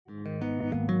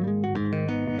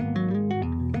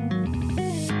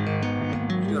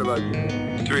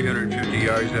about 350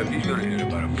 yards up. He's going to hit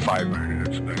about a 500,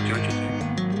 I expect, don't you think?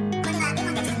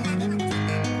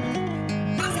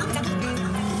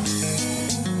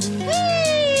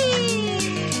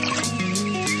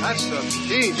 That's the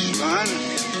beach, man.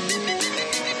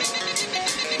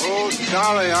 Oh,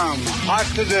 Charlie, I'm hot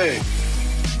today.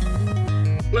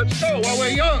 Let's go while we're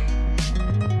young.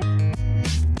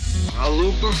 A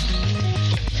looper?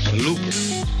 A looper.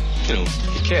 You know,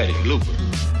 the caddy, looper.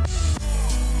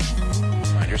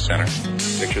 Find your center.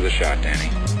 Picture the shot, Danny.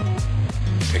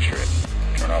 Picture it.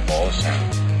 Turn off all the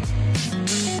sound.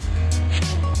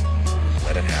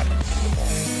 Let it happen.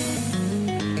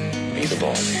 Be the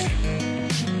ball, Danny.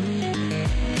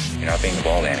 You're not being the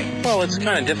ball, Danny. Well, it's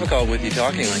kind of difficult with you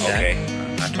talking like that. Okay,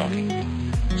 I'm not talking.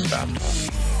 Stop talking.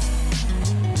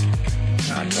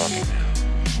 Not talking now.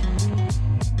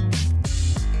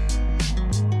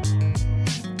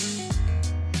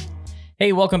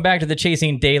 Hey, welcome back to the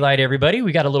Chasing Daylight, everybody.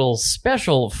 We got a little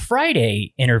special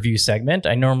Friday interview segment.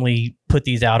 I normally put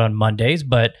these out on Mondays,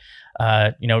 but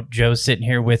Joe's sitting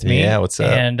here with me. Yeah, what's up?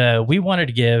 And we wanted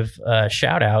to give a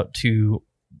shout out to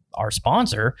our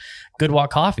sponsor, Good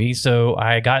Walk Coffee. So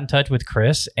I got in touch with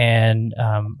Chris, and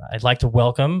I'd like to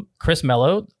welcome Chris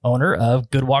Mellow, owner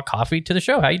of Good Walk Coffee, to the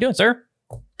show. How you doing, sir?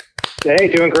 Hey,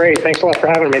 doing great. Thanks a lot for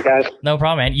having me, guys. No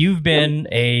problem, man. You've been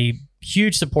a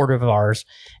huge supporter of ours,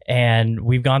 and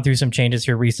we've gone through some changes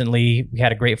here recently. We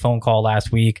had a great phone call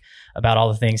last week about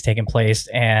all the things taking place,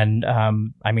 and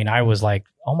I was like,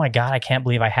 oh my God, I can't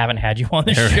believe I haven't had you on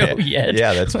the show yet.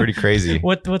 Yeah, that's pretty crazy.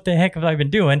 What the heck have I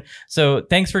been doing? So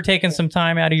thanks for taking some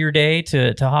time out of your day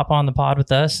to hop on the pod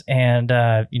with us and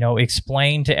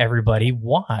explain to everybody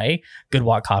why Good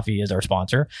Walk Coffee is our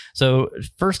sponsor. So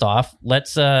first off, let's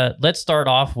start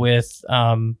off with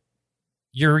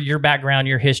your background,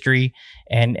 your history,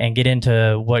 and get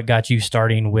into what got you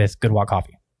starting with Good Walk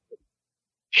Coffee.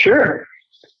 Sure.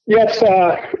 Yes,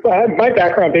 my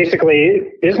background basically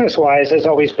business-wise has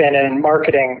always been in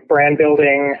marketing, brand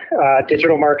building,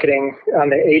 digital marketing on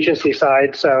the agency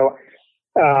side. So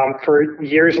for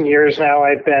years and years now,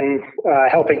 I've been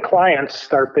helping clients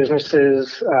start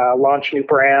businesses, launch new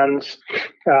brands,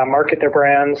 market their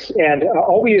brands, and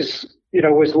always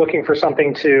was looking for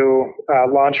something to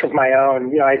launch of my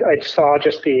own. I saw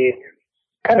just the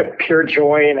kind of pure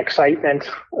joy and excitement,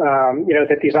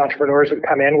 that these entrepreneurs would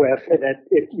come in with. And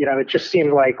it just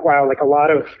seemed like, wow, like a lot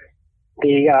of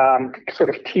the sort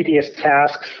of tedious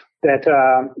tasks that,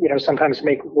 sometimes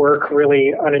make work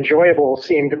really unenjoyable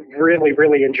seemed really,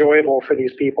 really enjoyable for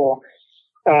these people.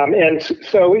 And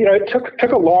so, it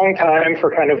took a long time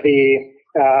for kind of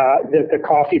the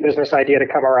coffee business idea to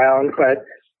come around. But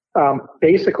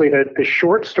basically the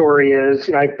short story is,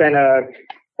 I've been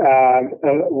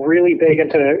really big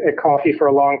into coffee for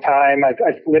a long time. I've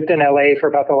lived in LA for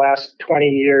about the last 20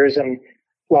 years, and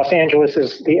Los Angeles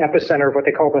is the epicenter of what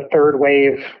they call the third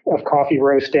wave of coffee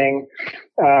roasting.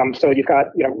 So you've got,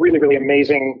 really, really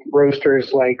amazing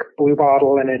roasters like Blue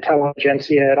Bottle and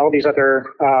Intelligentsia and all these other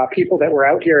people that were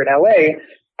out here in LA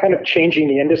kind of changing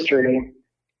the industry.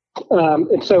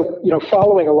 And so,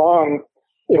 following along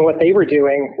in what they were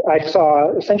doing, I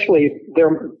saw essentially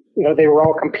they were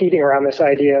all competing around this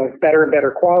idea of better and better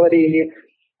quality,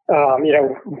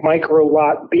 micro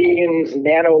lot beans,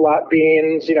 nano lot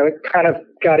beans. It kind of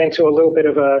got into a little bit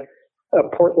of a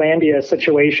Portlandia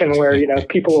situation where,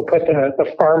 people will put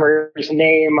the farmer's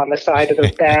name on the side of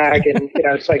the bag, and,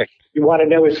 it's like, you want to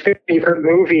know his favorite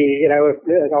movie,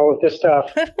 and all of this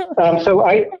stuff. So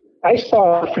I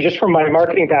saw, just from my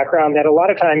marketing background, that a lot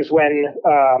of times when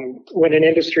an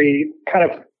industry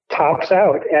kind of tops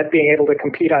out at being able to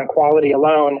compete on quality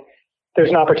alone, there's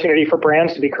an opportunity for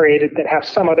brands to be created that have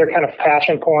some other kind of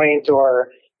passion point or,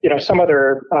 some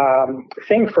other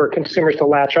thing for consumers to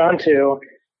latch onto.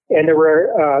 And there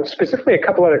were specifically a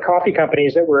couple other coffee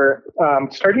companies that were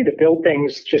starting to build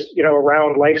things just,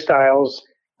 around lifestyles.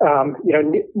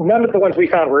 None of the ones we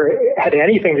found had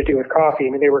anything to do with coffee. I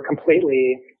mean, they were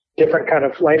completely different kind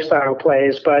of lifestyle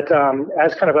plays. But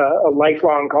as kind of a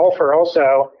lifelong golfer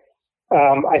also,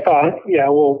 I thought,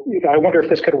 I wonder if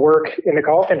this could work in the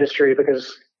golf industry,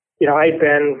 because, I'd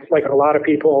been, like a lot of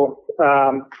people,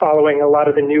 following a lot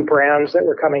of the new brands that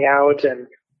were coming out and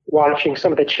watching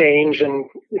some of the change and,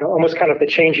 almost kind of the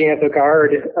changing of the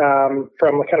guard,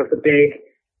 from kind of the big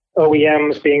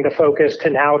OEMs being the focus to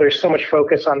now there's so much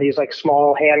focus on these like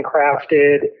small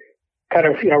handcrafted kind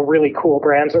of, really cool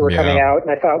brands that were coming out.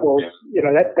 And I thought, well,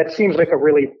 that seems like a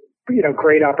really,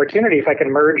 great opportunity if I can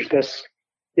merge this,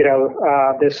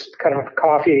 this kind of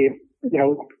coffee,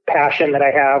 passion that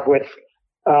I have with,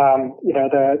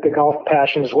 the golf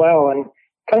passion as well, and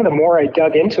kind of the more I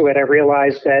dug into it, I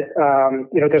realized that,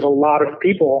 there's a lot of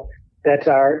people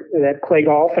that play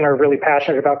golf and are really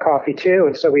passionate about coffee too.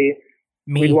 And so we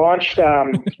launched,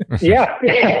 yeah,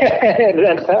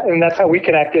 and that's how we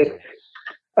connected.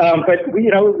 But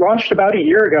we, launched about a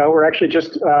year ago. We're actually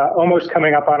just almost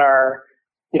coming up on our,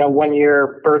 1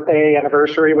 year birthday,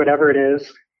 anniversary, whatever it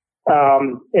is.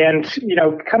 And,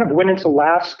 kind of went into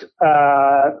last,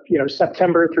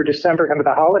 September through December, kind of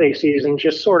the holiday season,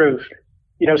 just sort of,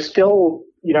 still,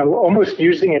 almost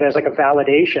using it as like a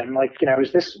validation. Like,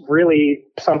 is this really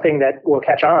something that will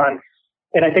catch on?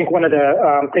 And I think one of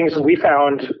the things that we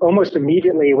found almost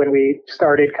immediately when we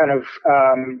started kind of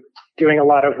doing a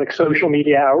lot of like social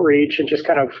media outreach and just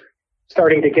kind of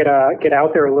starting to get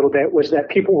out there a little bit was that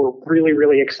people were really,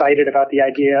 really excited about the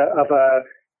idea of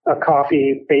a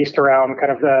coffee based around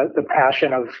kind of the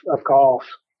passion of golf.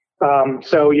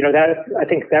 So, that I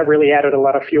think that really added a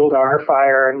lot of fuel to our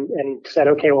fire and said,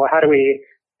 okay, well, how do we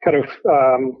kind of,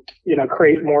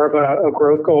 create more of a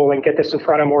growth goal and get this in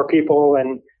front of more people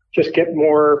and just get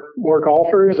more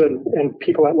golfers and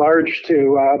people at large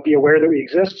to be aware that we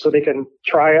exist so they can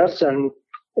try us and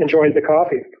enjoy the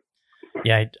coffee.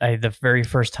 Yeah, I the very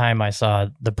first time I saw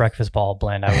the breakfast ball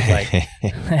blend, I was like,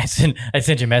 I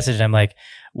sent you a message and I'm like,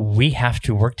 we have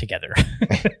to work together.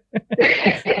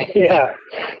 Yeah.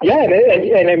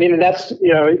 And I mean, that's,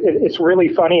 it's really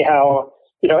funny how,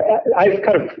 I've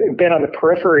kind of been on the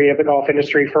periphery of the golf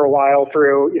industry for a while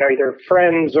through, either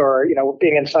friends or,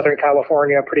 being in Southern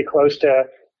California, pretty close to,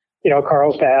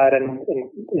 Carlsbad and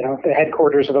the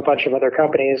headquarters of a bunch of other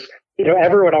companies.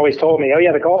 Everyone always told me, oh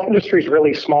yeah, the golf industry is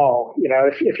really small.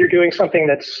 If you're doing something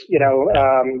that's,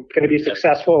 going to be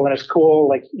successful and is cool,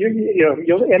 like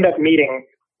you'll end up meeting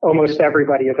almost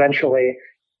everybody eventually.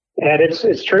 And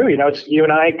it's true, it's you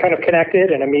and I kind of connected,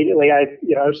 and immediately I,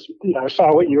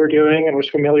 saw what you were doing and was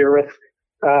familiar with,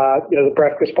 the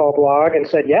Breakfast Ball blog and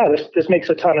said, yeah, this makes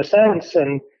a ton of sense.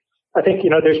 And I think,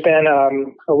 there's been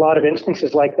a lot of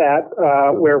instances like that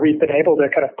where we've been able to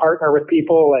kind of partner with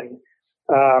people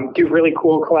and do really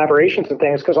cool collaborations and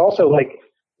things. Because also, like,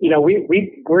 we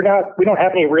don't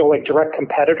have any real like direct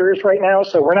competitors right now,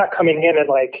 so we're not coming in and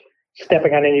like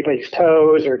stepping on anybody's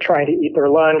toes or trying to eat their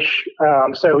lunch.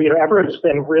 So everyone's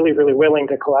been really, really willing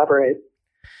to collaborate.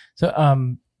 So,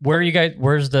 where are you guys?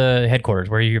 Where's the headquarters?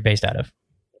 Where are you based out of?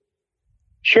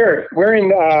 Sure. We're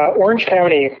in Orange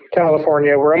County,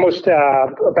 California. We're almost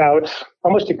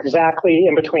exactly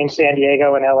in between San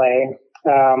Diego and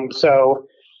LA. So,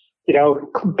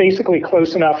 basically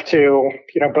close enough to,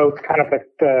 both kind of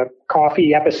the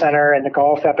coffee epicenter and the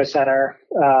golf epicenter,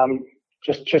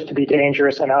 just to be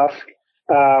dangerous enough.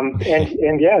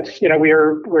 And yeah, it's,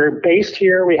 we're based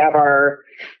here. We have our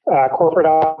corporate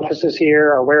offices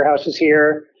here, our warehouses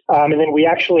here. And then we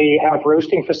actually have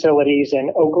roasting facilities in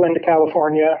Oakland,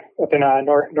 California, up in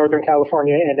Northern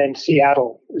California, and then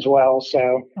Seattle as well.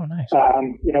 So, oh, nice.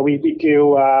 We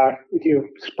do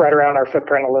spread around our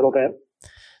footprint a little bit.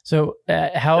 So,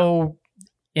 how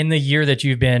in the year that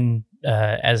you've been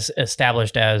as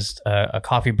established as a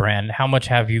coffee brand, how much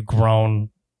have you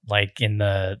grown, like in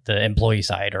the employee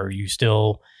side? Are you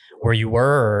still where you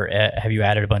were, or have you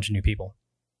added a bunch of new people?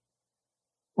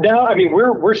 No, I mean,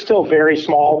 we're still very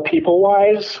small people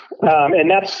wise. And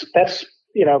that's,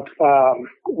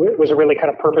 was a really kind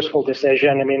of purposeful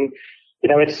decision. I mean,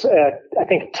 it's, I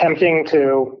think tempting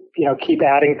to, keep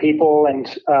adding people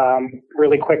and,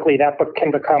 really quickly that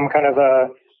can become kind of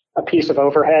a piece of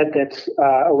overhead that's,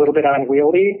 a little bit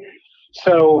unwieldy.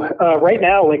 So, right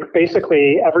now, like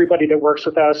basically everybody that works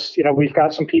with us, we've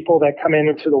got some people that come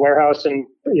into the warehouse and,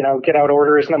 get out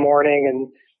orders in the morning and,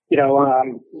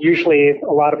 usually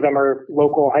a lot of them are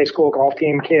local high school golf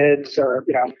team kids or,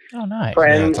 oh, nice.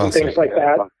 friends and things like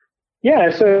that.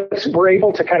 Yeah. So we're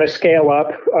able to kind of scale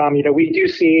up. We do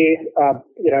see,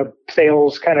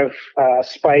 sales kind of,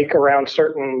 spike around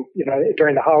certain,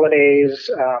 during the holidays,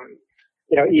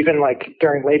 even like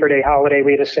during Labor Day holiday,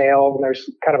 we had a sale and there's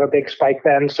kind of a big spike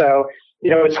then. So,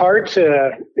 it's hard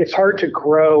to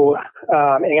grow,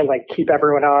 and like keep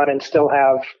everyone on and still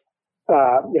have,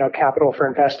 capital for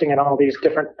investing in all these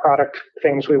different product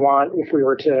things we want if we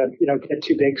were to, get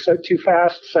too big too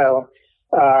fast. So,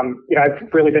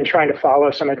 I've really been trying to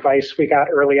follow some advice we got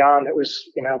early on that was,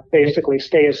 basically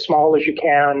stay as small as you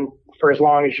can for as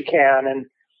long as you can.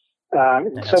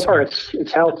 And so far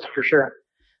it's helped for sure.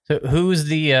 So who's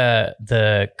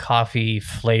the coffee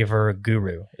flavor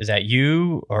guru? Is that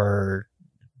you or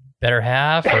better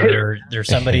half, or there's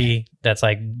somebody that's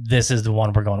like, this is the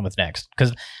one we're going with next?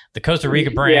 Because the Costa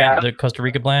Rica brand, the Costa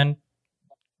Rica blend,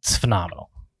 it's phenomenal.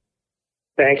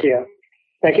 Thank you.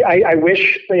 Thank you. I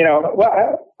wish,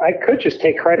 well, I could just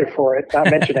take credit for it,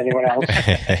 not mention anyone else.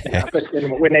 But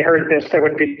when they heard this, they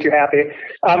wouldn't be too happy.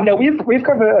 No, we've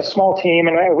got a small team,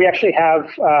 and we actually have,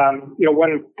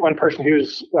 one person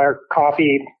who's our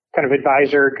coffee kind of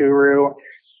advisor guru,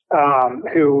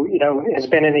 who, has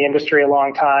been in the industry a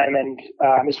long time and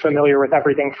is familiar with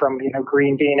everything from,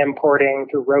 green bean importing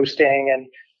through roasting, and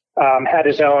had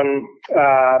his own,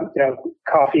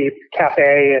 coffee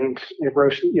cafe, and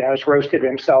has roasted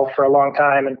himself for a long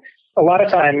time. And a lot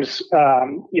of times,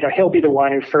 he'll be the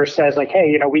one who first says like,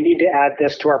 hey, we need to add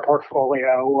this to our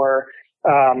portfolio, or,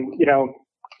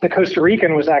 the Costa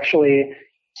Rican was actually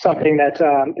something that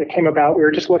came about. We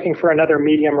were just looking for another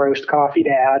medium roast coffee to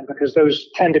add, because those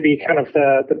tend to be kind of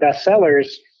the best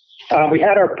sellers. We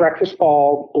had our breakfast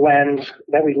ball blend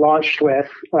that we launched with,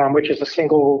 which is a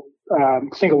single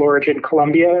origin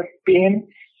Colombia bean.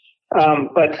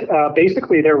 But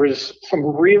basically there was some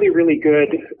really, really good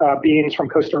beans from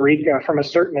Costa Rica from a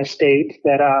certain estate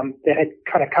that had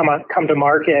kind of come to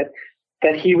market,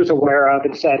 that he was aware of,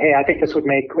 and said, hey, I think this would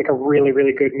make like a really,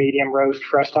 really good medium roast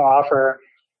for us to offer.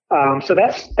 So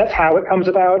that's how it comes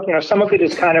about. Some of it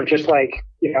is kind of just like,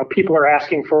 people are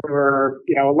asking for,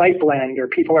 a light blend, or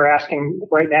people are asking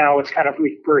right now, it's kind of,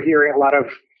 we're hearing a lot of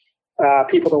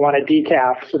people that want a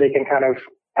decaf, so they can kind of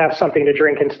have something to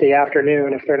drink into the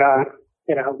afternoon if they're not,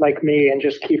 like me, and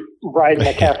just keep riding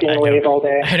the caffeine wave all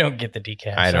day. I don't get the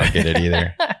decaf. I don't get it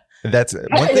either. That's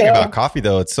one thing about coffee,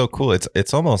 though. It's so cool.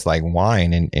 It's almost like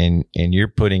wine, and you're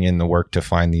putting in the work to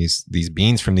find these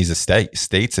beans from these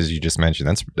estates, as you just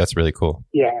mentioned. That's really cool.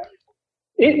 Yeah,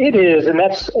 it is, and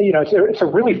that's it's a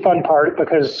really fun part,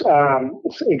 because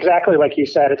it's exactly like you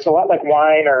said. It's a lot like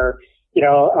wine, or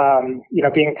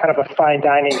being kind of a fine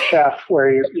dining chef,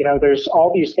 where there's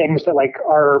all these things that like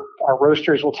our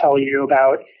roasters will tell you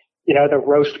about, the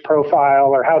roast profile,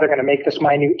 or how they're going to make this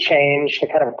minute change to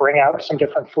kind of bring out some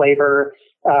different flavor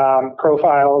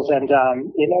profiles. And,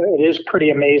 it is pretty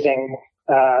amazing,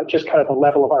 just kind of the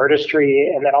level of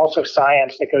artistry, and then also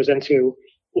science that goes into,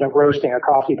 roasting a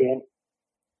coffee bean.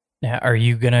 Now, are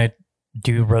you going to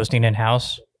do roasting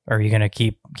in-house, or are you going to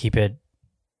keep it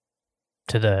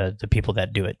to the people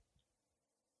that do it?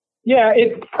 Yeah,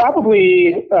 it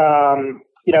probably,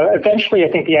 eventually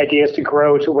I think the idea is to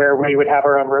grow to where we would have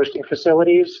our own roasting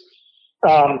facilities.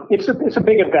 It's a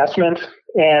big investment.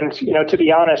 And, to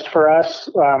be honest, for us,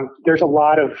 there's a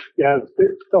lot of,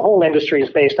 the whole industry is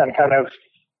based on kind of,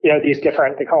 these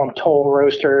different, they call them toll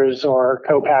roasters or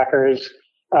co-packers.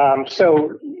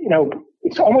 So,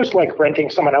 it's almost like renting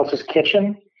someone else's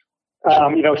kitchen.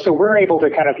 So we're able to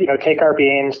kind of, take our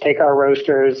beans, take our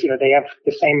roasters, they have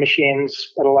the same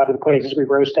machines at a lot of the places we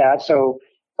roast at. So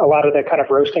a lot of the kind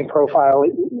of roasting profile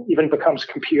even becomes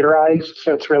computerized.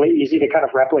 So it's really easy to kind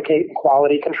of replicate and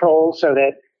quality control, so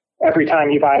that every time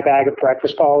you buy a bag of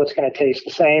breakfast ball, it's going to taste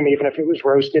the same, even if it was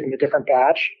roasted in a different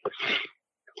batch.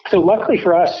 So luckily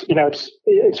for us,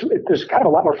 there's kind of a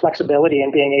lot more flexibility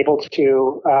in being able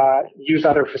to use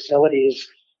other facilities.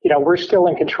 We're still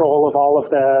in control of all of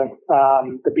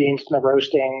the beans and the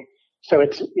roasting. So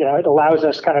it's, it allows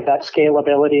us kind of that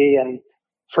scalability. And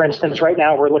for instance, right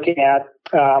now we're looking at,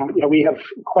 we have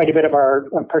quite a bit of our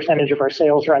percentage of our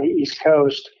sales are on the East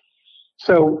Coast.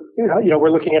 So,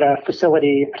 we're looking at a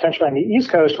facility potentially on the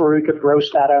East Coast where we could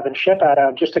roast out of and ship out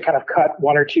of, just to kind of cut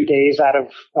 1 or 2 days out of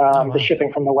the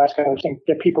shipping from the West Coast, and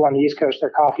get people on the East Coast their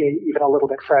coffee even a little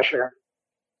bit fresher.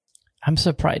 I'm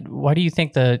surprised. Why do you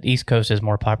think the East Coast is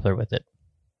more popular with it?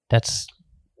 That's...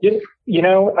 I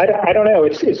don't know.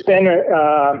 It's been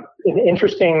an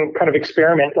interesting kind of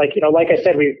experiment. Like, like I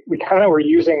said, we kind of were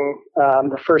using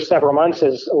the first several months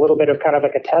as a little bit of kind of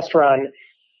like a test run.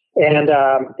 And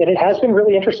it has been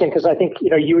really interesting, because I think,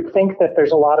 you would think that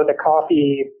there's a lot of the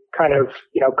coffee kind of,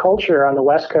 culture on the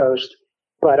West Coast.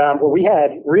 But we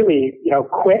had really,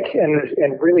 quick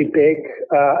and really big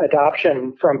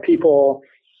adoption from people,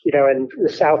 in the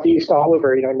Southeast all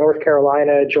over, North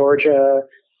Carolina, Georgia,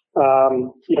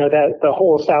 that the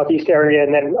whole Southeast area,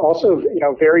 and then also,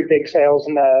 very big sales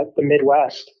in the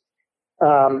Midwest.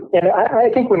 And I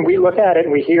think when we look at it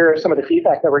and we hear some of the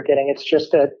feedback that we're getting, it's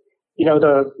just that,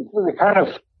 the kind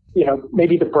of,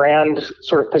 maybe the brand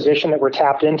sort of position that we're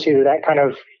tapped into, that kind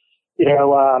of,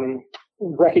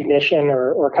 recognition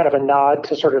or kind of a nod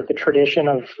to sort of the tradition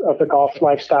of the golf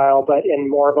lifestyle, but in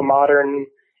more of a modern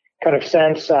kind of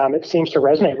sense, it seems to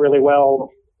resonate really well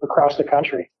across the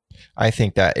country. I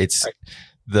think that it's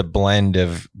the blend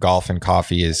of golf and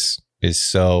coffee is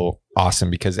so awesome,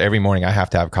 because every morning I have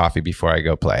to have coffee before I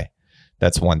go play.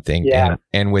 That's one thing. Yeah.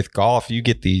 And with golf, you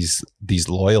get these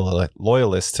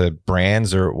loyalists to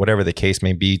brands, or whatever the case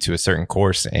may be, to a certain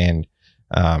course. And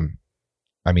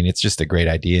I mean, it's just a great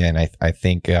idea, and I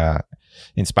think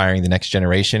inspiring the next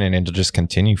generation, and it'll just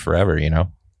continue forever.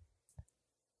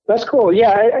 That's cool.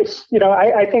 Yeah,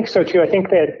 I think so too. I think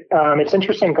that it's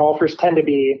interesting. Golfers tend to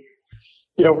be,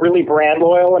 really brand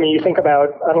loyal. I mean, you think about,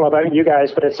 I don't know about you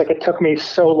guys, but it's like it took me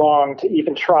so long to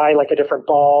even try like a different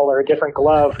ball or a different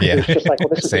glove. Yeah. It's just like, well,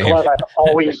 this is the glove I've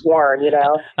always worn,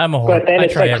 I'm a whore. But then I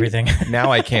it's try like, everything.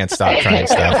 Now I can't stop trying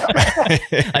stuff.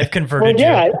 I've converted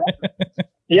you.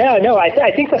 Yeah, no,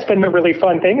 I think that's been the really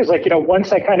fun thing is like,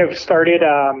 once I kind of started,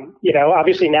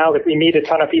 obviously now that we meet a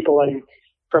ton of people and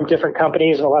from different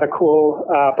companies and a lot of cool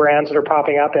brands that are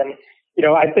popping up. And,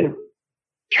 I've been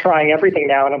trying everything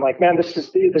now. And I'm like, man, this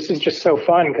is just so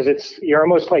fun because you're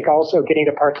almost like also getting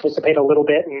to participate a little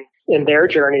bit in their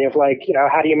journey of like,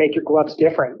 how do you make your gloves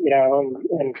different,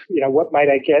 and what might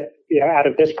I get, out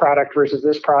of this product versus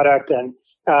this product. And,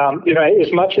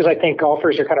 as much as I think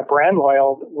golfers are kind of brand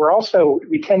loyal,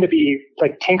 we tend to be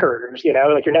like tinkerers,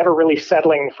 like you're never really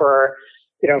settling for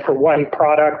one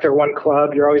product or one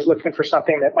club. You're always looking for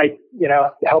something that might,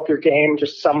 help your game,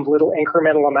 just some little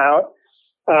incremental amount.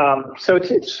 So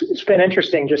it's been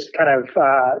interesting just kind of,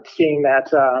 seeing that,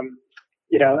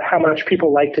 how much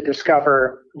people like to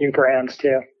discover new brands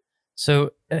too.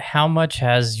 So how much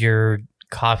has your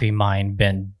coffee mind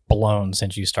been blown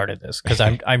since you started this? Because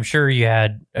I'm sure you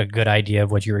had a good idea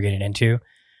of what you were getting into,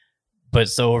 but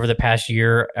so over the past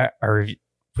year,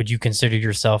 would you consider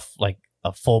yourself like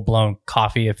a full-blown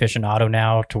coffee aficionado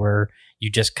now, to where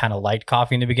you just kind of liked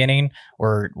coffee in the beginning,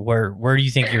 or where do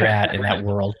you think you're at in that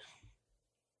world?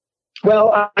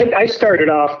 Well, I started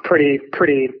off pretty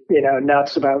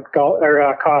nuts about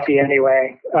coffee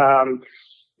anyway.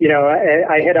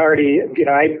 I had already,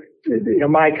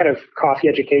 my kind of coffee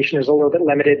education is a little bit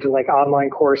limited to like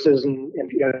online courses and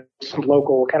some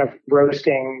local kind of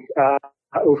roasting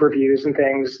overviews and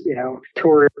things,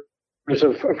 tours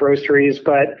of roasteries.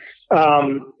 But,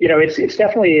 it's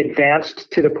definitely advanced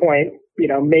to the point,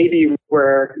 maybe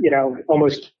where,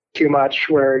 almost too much,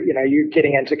 where, you're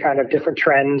getting into kind of different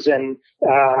trends and,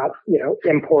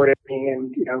 importing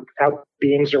and, how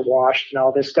beans are washed and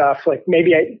all this stuff. Like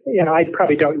maybe I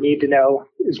probably don't need to know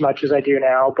as much as I do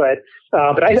now, but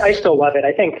I still love it.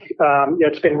 I think,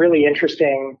 it's been really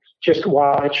interesting just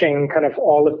watching kind of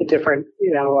all of the different,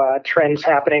 trends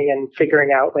happening and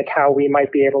figuring out like how we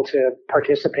might be able to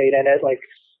participate in it. Like,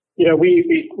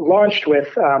 we launched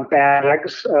with,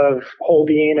 bags of whole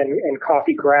bean and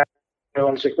coffee grounds.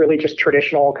 It's like really just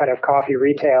traditional kind of coffee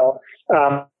retail.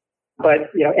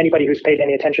 But, anybody who's paid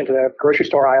any attention to the grocery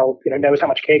store aisle, knows how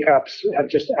much K-Cups have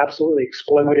just absolutely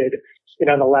exploded,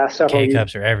 in the last several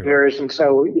K-Cups are everywhere. years. And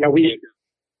so, and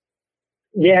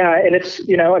it's,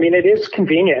 it is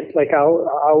convenient. Like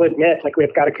I'll admit, like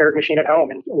we've got a Keurig machine at home,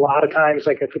 and a lot of times,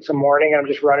 like if it's a morning and I'm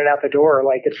just running out the door,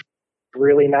 like it's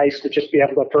really nice to just be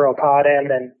able to throw a pot in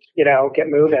and, get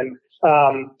moving.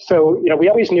 So, we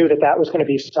always knew that was going to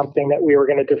be something that we were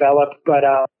going to develop, but,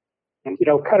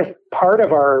 kind of part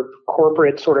of our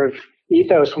corporate sort of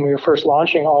ethos when we were first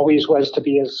launching always was to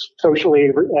be as socially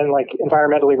and like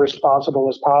environmentally responsible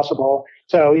as possible.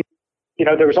 So,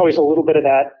 there was always a little bit of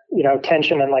that,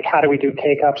 tension and like, how do we do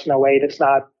K-Cups in a way that's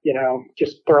not,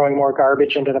 just throwing more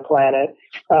garbage into the planet.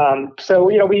 So,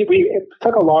 we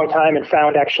took a long time and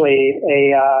found actually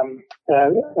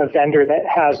a vendor that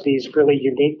has these really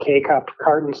unique K-Cup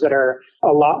cartons that are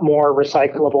a lot more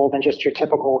recyclable than just your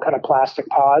typical kind of plastic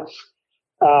pods.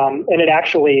 And it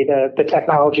actually, the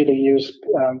technology they use,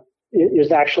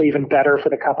 is actually even better for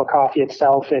the cup of coffee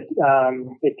itself.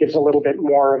 It gives a little bit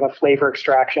more of a flavor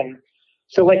extraction.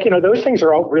 So like, those things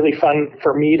are all really fun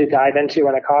for me to dive into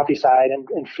on the coffee side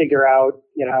and figure out,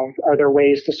 are there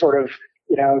ways to sort of,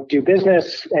 do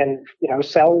business and,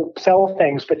 sell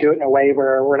things, but do it in a way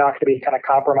where we're not going to be kind of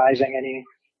compromising any,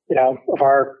 of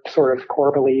our sort of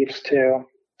core beliefs too.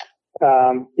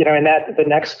 And that the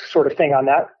next sort of thing on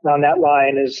that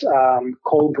line is,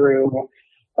 cold brew,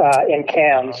 in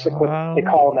cans, like what they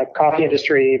call in the coffee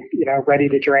industry, ready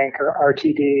to drink or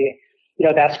RTD.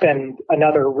 That's been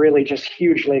another really just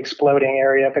hugely exploding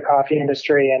area of the coffee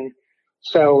industry. And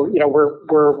so,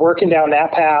 we're working down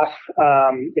that path.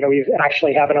 We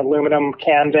actually have an aluminum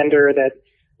can vendor that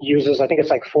uses, I think it's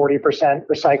like 40%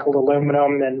 recycled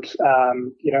aluminum and,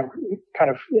 kind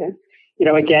of,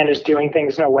 again, is doing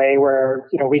things in a way where,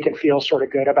 we can feel sort of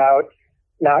good about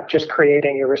not just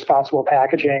creating irresponsible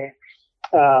packaging.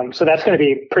 So that's going to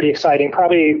be pretty exciting.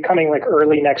 Probably coming like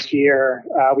early next year,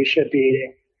 we should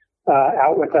be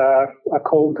out with a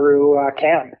cold brew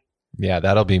can. Yeah,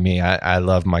 that'll be me. I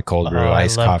love my cold brew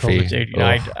iced coffee.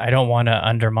 I don't want to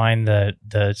undermine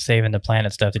the saving the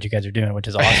planet stuff that you guys are doing, which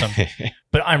is awesome.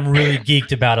 But I'm really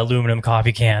geeked about aluminum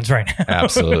coffee cans right now.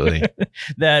 Absolutely.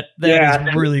 that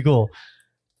is really cool.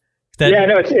 And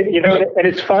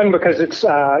it's fun because it's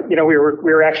we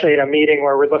were actually at a meeting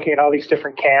where we're looking at all these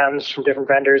different cans from different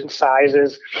vendors and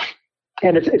sizes,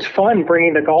 and it's fun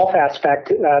bringing the golf aspect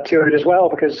to it as well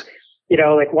because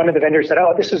like one of the vendors said,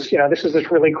 oh, this is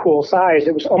this really cool size.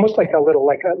 It was almost like a little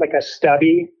like a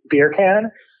stubby beer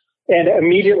can, and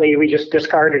immediately we just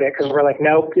discarded it because we're like,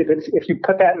 nope, if you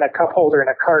put that in a cup holder in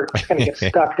a cart, it's going to get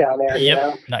stuck down there.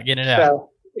 Yep, not getting it out.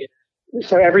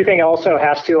 So everything also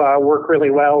has to work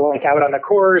really well, like out on the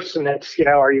course. And it's,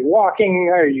 are you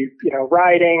walking? Are you,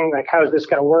 riding? Like, how is this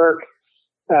going to work?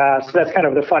 So that's kind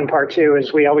of the fun part too,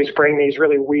 is we always bring these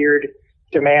really weird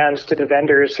demands to the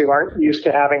vendors who aren't used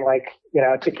to having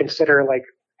to consider like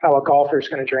how a golfer is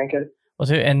going to drink it. Well,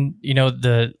 too, and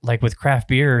with craft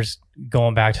beers,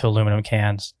 going back to aluminum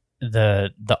cans,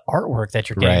 the artwork that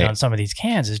you're getting on some of these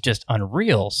cans is just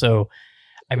unreal. So,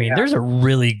 I mean, there's a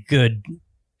really good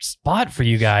spot for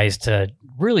you guys to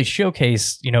really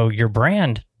showcase, your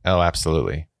brand. Oh,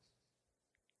 absolutely.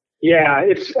 Yeah,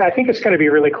 I think it's going to be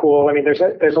really cool. I mean, there's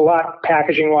a lot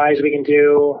packaging wise we can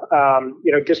do,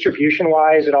 distribution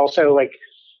wise. It also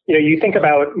you think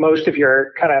about most of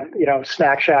your kind of,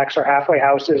 snack shacks or halfway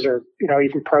houses or,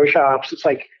 even pro shops. It's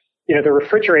like, the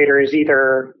refrigerator is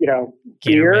either,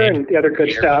 beer and the other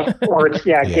good stuff, or it's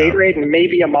Gatorade and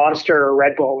maybe a Monster or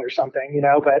Red Bull or something,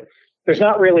 but there's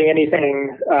not really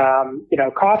anything,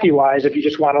 coffee wise. If you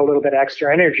just want a little bit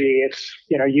extra energy, it's,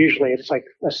 usually it's like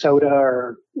a soda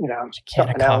or, a can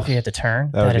of coffee at the turn.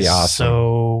 That would be awesome.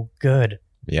 So good.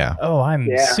 Yeah. Oh, I'm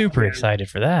super excited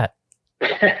for that.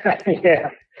 Yeah.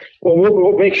 Well,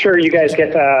 we'll make sure you guys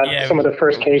get some of the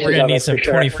first cases. We're going to need some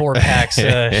 24 packs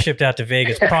shipped out to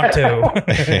Vegas pronto.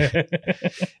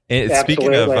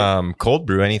 Speaking of cold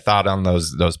brew, any thought on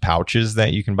those pouches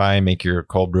that you can buy and make your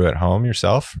cold brew at home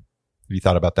yourself? Have you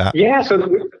thought about that? Yeah. So,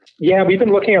 we've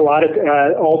been looking a lot at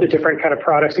all the different kind of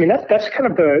products. I mean, that's kind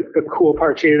of the cool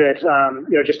part too, that,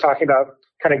 just talking about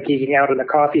kind of geeking out on the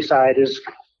coffee side is,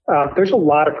 there's a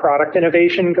lot of product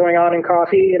innovation going on in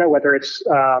coffee, whether it's,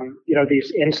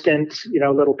 these instant,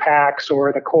 little packs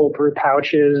or the cold brew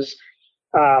pouches.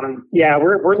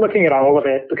 We're looking at all of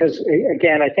it because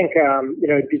again, I think,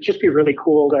 it'd just be really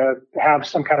cool to have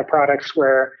some kind of products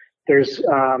where there's,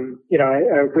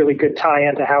 a really good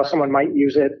tie-in to how someone might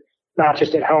use it, not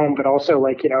just at home, but also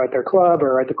at their club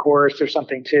or at the course or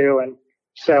something too. And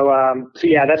so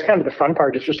that's kind of the fun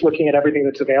part, is just looking at everything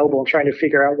that's available and trying to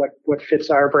figure out what fits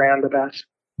our brand the best.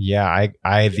 Yeah.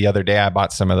 I the other day I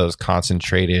bought some of those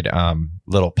concentrated,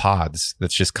 little pods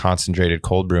that's just concentrated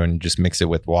cold brew and just mix it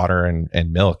with water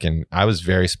and milk. And I was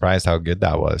very surprised how good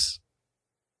that was.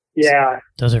 Yeah.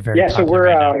 Those are very popular. So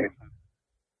we're,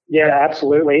 yeah,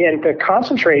 absolutely. And the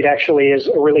concentrate actually is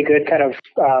a really good kind of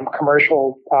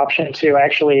commercial option too.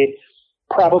 Actually,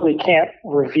 probably can't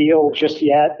reveal just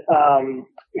yet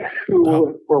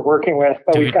who we're working with,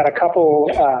 but we've got a couple.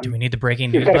 Do we need the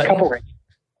breaking news? We've got a couple.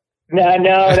 No,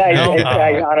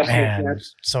 I honestly can't.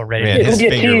 So ready. Man, it'll be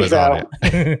a tease, though.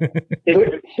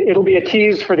 It'll be a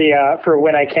tease for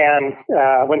when I can,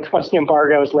 once the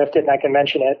embargo is lifted and I can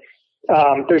mention it.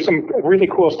 There's some really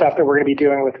cool stuff that we're going to be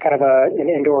doing with kind of an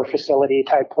indoor facility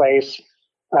type place,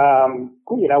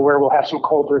 where we'll have some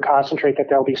cold brew concentrate that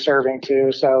they'll be serving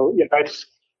too. So, that's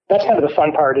kind of the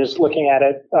fun part, is looking at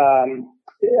it,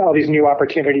 all these new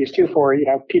opportunities too for,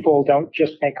 people don't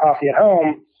just make coffee at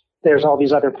home. There's all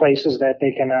these other places that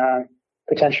they can,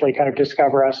 potentially kind of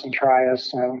discover us and try us.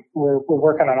 So we're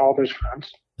working on all those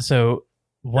fronts. So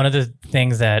one of the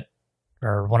things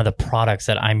or one of the products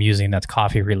that I'm using that's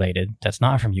coffee related, that's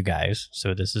not from you guys.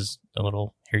 So this is a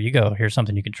little, here you go. Here's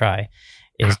something you can try,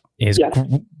 is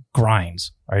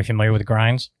grinds. Are you familiar with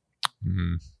grinds?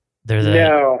 Mm-hmm. They're the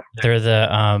is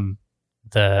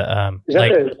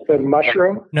that the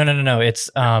mushroom? No. It's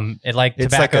it's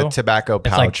tobacco. like a tobacco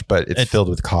pouch, but it's filled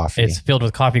with coffee. It's filled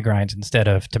with coffee grinds instead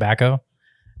of tobacco.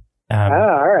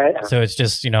 All right. So it's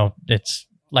just, it's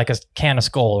like a can of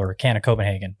Skull or a can of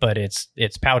Copenhagen, but it's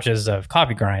pouches of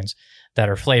coffee grinds that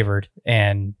are flavored,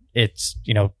 and it's,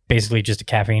 basically just a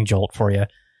caffeine jolt for you.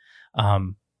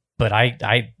 But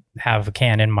I have a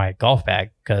can in my golf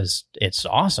bag because it's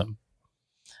awesome.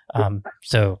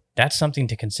 So that's something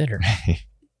to consider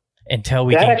until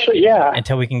we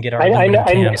can get our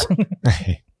cans.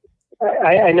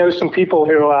 I know some people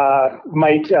who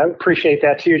might appreciate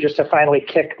that too, just to finally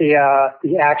kick the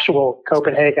actual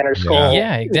Copenhagen or Skull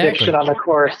addiction on the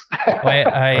course.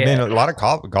 I mean, a lot of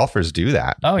golfers do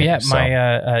that. Oh yeah, so.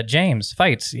 My James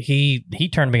Fights, he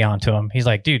turned me on to them. He's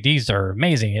like, dude, these are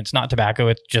amazing. It's not tobacco,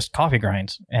 it's just coffee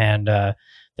grinds, and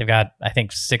they've got, I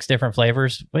think, 6 different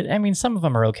flavors. But I mean, some of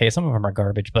them are okay, some of them are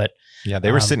garbage. But yeah,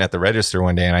 they were sitting at the register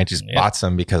one day, and I just bought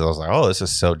some because I was like, oh, this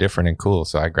is so different and cool.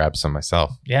 So I grabbed some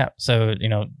myself. Yeah. So,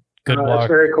 Good Walk. That's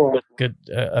very cool.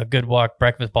 A Good Walk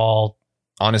breakfast ball.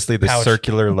 Honestly, the pouch.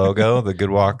 Circular logo, the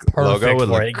Good Walk logo would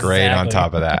look great on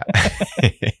top of that.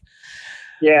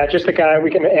 Yeah, just the guy, we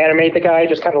can animate the guy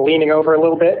just kind of leaning over a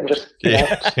little bit and just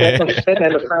spitting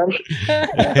in the French.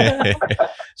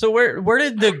 So where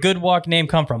did the Good Walk name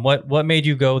come from? What made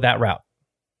you go that route?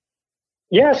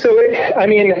 Yeah, so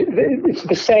it's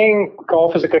the saying,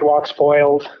 golf is a good walk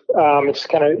spoiled. It's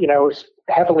kind of,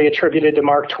 heavily attributed to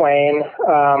Mark Twain.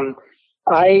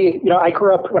 I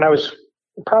grew up when I was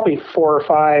probably 4 or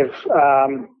 5,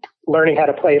 learning how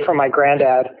to play from my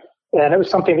granddad. And it was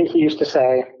something that he used to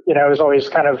say, it was always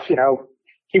kind of,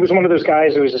 he was one of those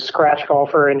guys who was a scratch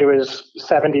golfer into his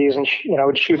 70s and,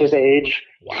 would shoot his age,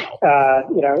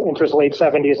 into his late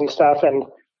 70s and stuff. And,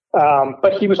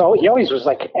 but he always was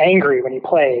like angry when he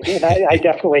played. And I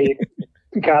definitely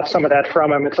got some of that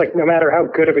from him. It's like, no matter how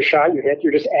good of a shot you hit,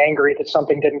 you're just angry that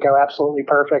something didn't go absolutely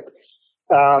perfect.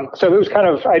 So it was kind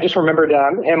of, I just remembered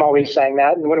him always saying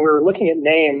that. And when we were looking at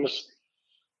names,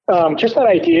 just that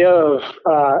idea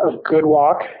of Good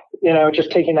Walk,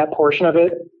 just taking that portion of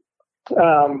it,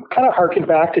 kind of harkened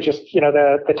back to just,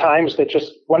 the times that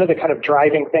just one of the kind of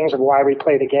driving things of why we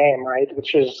play the game, right?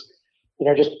 Which is,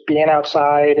 just being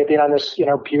outside and being on this,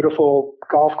 beautiful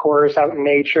golf course out in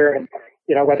nature, and,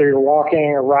 whether you're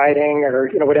walking or riding or,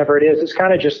 whatever it is, it's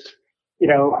kind of just,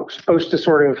 supposed to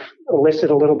sort of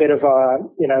elicit a little bit of,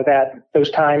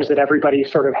 those times that everybody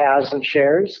sort of has and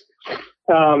shares.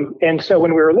 And so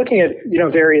when we were looking at,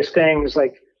 various things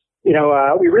like,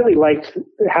 we really liked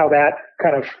how that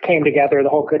kind of came together, the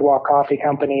whole Good Walk Coffee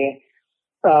Company,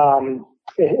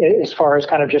 as far as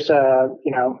kind of just a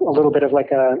little bit of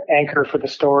like a anchor for the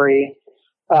story.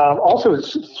 Also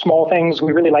small things.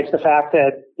 We really liked the fact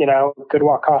that, Good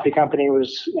Walk Coffee Company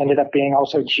ended up being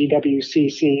also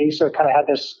GWCC. So it kind of had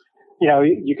this,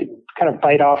 you could kind of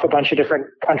bite off a bunch of different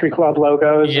country club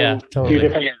logos and totally. Do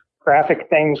different graphic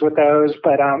things with those,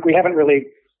 but we haven't really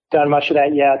done much of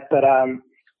that yet. But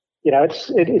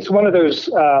it's one of those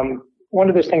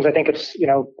things. I think it's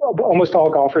almost all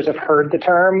golfers have heard the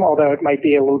term, although it might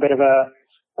be a little bit of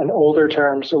an older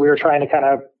term. So we were trying to kind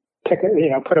of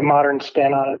put a modern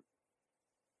spin on it.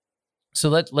 So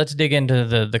let's dig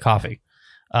into the coffee.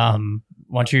 Why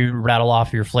don't you rattle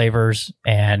off your flavors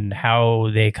and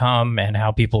how they come and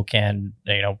how people can,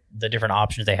 the different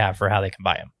options they have for how they can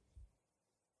buy them.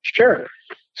 Sure.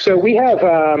 So we have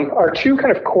our 2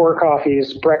 kind of core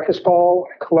coffees, Breakfast Ball,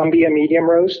 Columbia Medium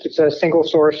Roast. It's a single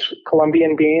source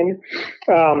Colombian bean.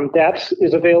 That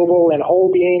is available in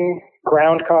whole bean,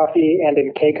 ground coffee, and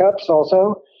in K-Cups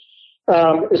also.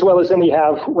 As well as then we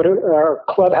have our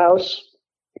Clubhouse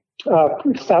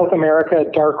South America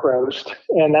Dark Roast.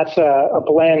 And that's a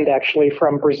blend actually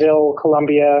from Brazil,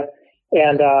 Colombia,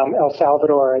 and El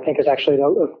Salvador. I think is actually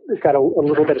got a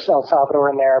little bit of El Salvador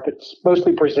in there, but it's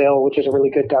mostly Brazil, which is a really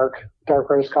good dark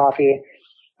roast coffee.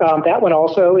 That one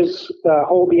also is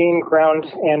whole bean, ground,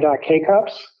 and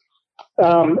K-Cups.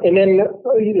 And then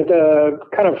the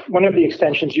kind of one of the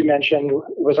extensions you mentioned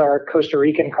was our Costa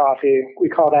Rican coffee. We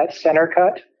call that Center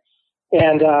Cut.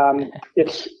 And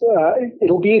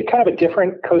it'll be kind of a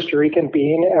different Costa Rican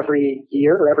bean every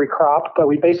year or every crop, but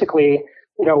we basically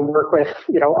work with,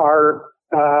 our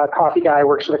coffee guy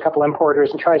works with a couple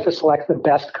importers and tries to select the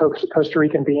best Costa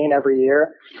Rican bean every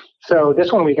year. So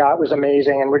this one we got was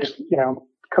amazing. And we're just,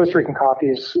 Costa Rican coffee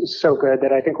is so good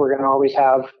that I think we're going to always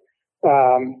have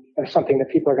something that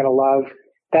people are going to love.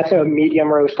 That's a medium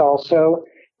roast also.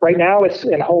 Right now it's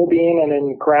in whole bean and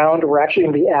in ground. We're actually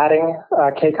going to be adding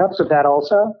K-Cups of that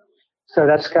also. So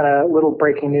that's kind of little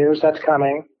breaking news. That's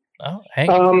coming. Oh, hey.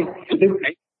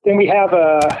 Then we have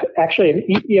actually an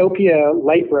Ethiopia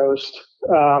light roast,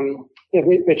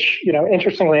 which,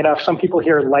 interestingly enough, some people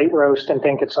hear light roast and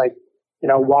think it's like,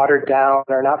 watered down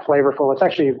or not flavorful. It's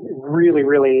actually really,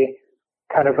 really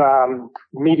kind of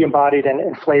medium bodied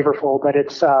and flavorful, but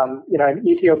it's, an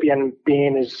Ethiopian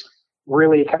bean is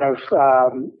really kind of,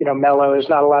 mellow. There's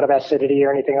not a lot of acidity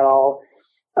or anything at all.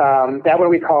 That one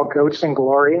we call Goats and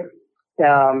Glory.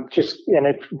 And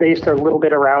it's based a little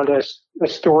bit around a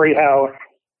story how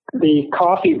the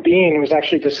coffee bean was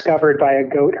actually discovered by a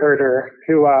goat herder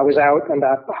who was out in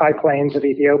the high plains of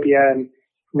Ethiopia and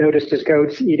noticed his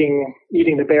goats eating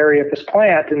the berry of this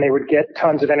plant, and they would get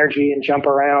tons of energy and jump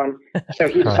around. So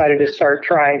he decided to start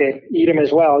trying to eat them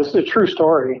as well. This is a true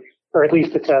story, or at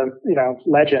least it's a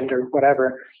legend or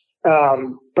whatever.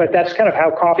 But that's kind of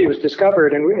how coffee was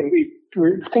discovered, and we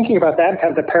were thinking about that and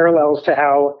kind of the parallels to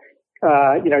how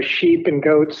sheep and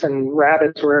goats and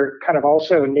rabbits were kind of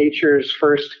also nature's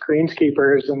first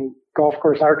greenskeepers and golf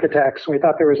course architects. We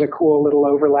thought there was a cool little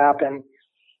overlap in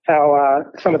how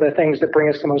some of the things that bring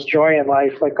us the most joy in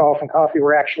life, like golf and coffee,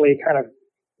 were actually kind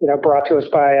of brought to us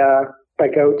by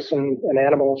goats and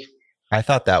animals. I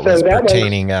thought that was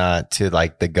pertaining to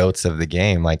like the goats of the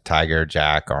game, like Tiger,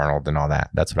 Jack, Arnold, and all that.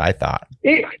 That's what I thought.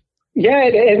 And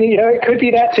it could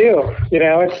be that too.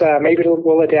 It's maybe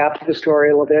we'll adapt the story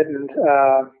a little bit and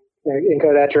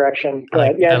go that direction. But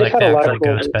I like had a lot the of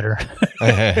cool goats better.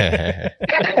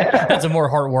 That's a more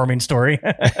heartwarming story.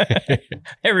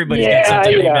 Everybody's got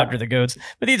something named after the goats,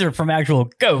 but these are from actual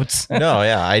goats. No,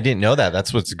 yeah, I didn't know that.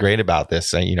 That's what's great about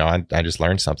this. I just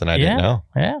learned something I didn't know.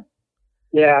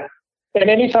 Yeah. And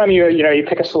anytime you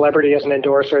pick a celebrity as an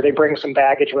endorser, they bring some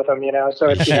baggage with them, so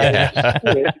it's,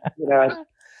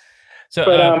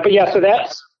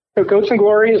 So Goats and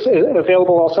Glory is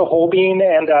available also whole bean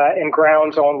and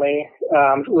grounds only.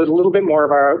 With a little bit more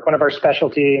of one of our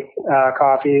specialty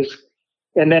coffees.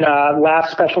 And then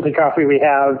last specialty coffee we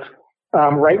have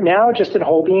right now just in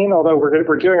whole bean, although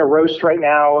we're doing a roast right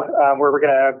now where we're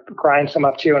going to grind some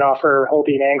up too and offer whole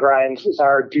bean and grinds, is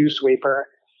our Dew Sweeper.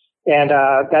 And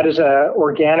that is a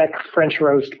organic French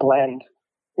roast blend.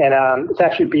 And it's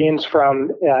actually beans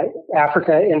from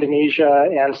Africa, Indonesia,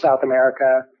 and South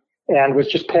America, and was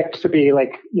just picked to be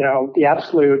the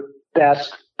absolute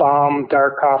best bomb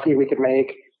dark coffee we could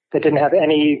make that didn't have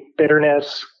any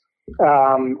bitterness,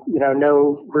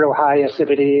 no real high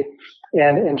acidity,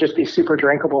 and just be super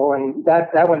drinkable. And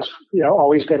that one's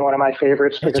always been one of my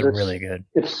favorites because it's really good.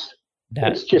 It's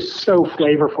just so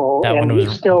flavorful, and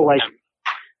it's still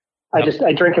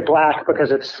I drink it black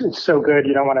because it's so good.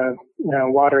 You don't want to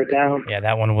water it down. Yeah,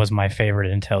 that one was my favorite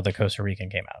until the Costa Rican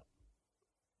came out.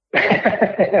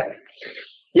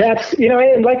 Yeah, it's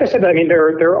and like I said, I mean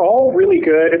they're all really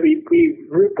good.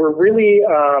 We're really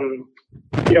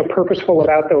purposeful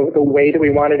about the way that we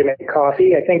wanted to make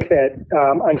coffee. I think that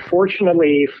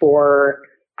unfortunately for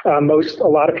a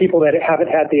lot of people that haven't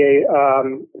had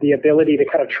the ability to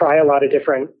kind of try a lot of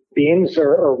different beans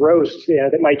or roasts,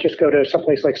 that might just go to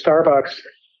someplace like Starbucks.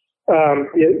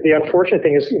 The unfortunate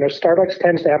thing is, Starbucks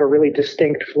tends to have a really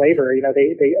distinct flavor.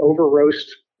 They over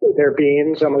roast their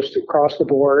beans almost across the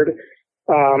board.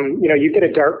 You get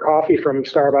a dark coffee from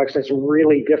Starbucks that's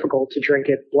really difficult to drink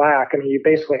it black. I mean, you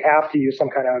basically have to use some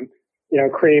kind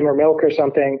of, cream or milk or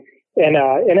something. And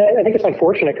I think it's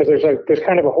unfortunate because there's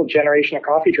kind of a whole generation of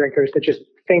coffee drinkers that just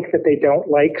think that they don't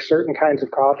like certain kinds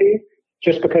of coffee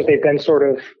just because they've been sort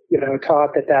of,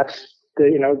 taught that that's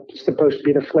supposed to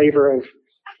be the flavor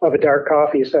of a dark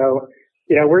coffee. So,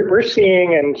 we're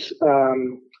seeing, and,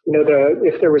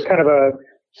 if there was kind of a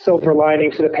silver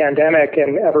lining to the pandemic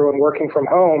and everyone working from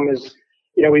home is,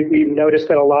 we noticed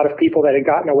that a lot of people that had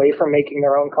gotten away from making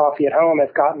their own coffee at home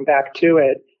have gotten back to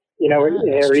it.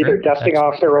 They're either dusting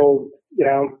off their old,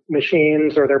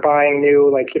 machines, or they're buying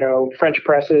new, French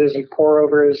presses and pour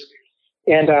overs.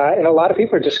 And a lot of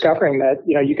people are discovering that,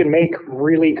 you can make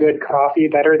really good coffee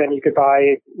better than you could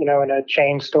buy, in a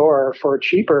chain store for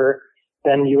cheaper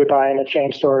than you would buy in a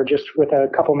chain store just with a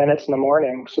couple minutes in the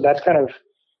morning. So that's kind of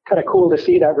cool to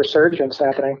see that resurgence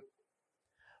happening.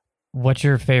 What's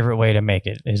your favorite way to make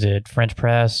it? Is it French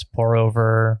press, pour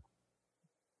over?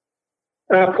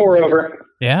 Pour over.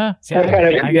 Yeah. See, I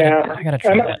gotta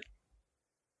try that.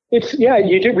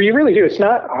 You really do. It's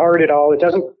not hard at all. It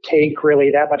doesn't take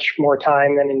really that much more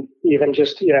time than even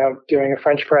just, doing a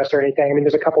French press or anything. I mean,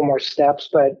 there's a couple more steps,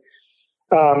 but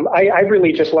I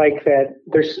really just like that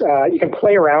there's, you can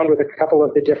play around with a couple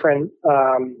of the different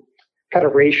kind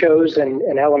of ratios and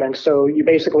elements. So you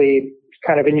basically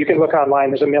and you can look online,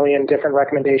 there's a million different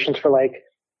recommendations for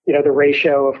the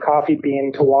ratio of coffee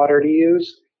bean to water to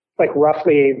use.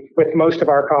 Roughly with most of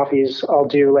our coffees, I'll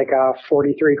do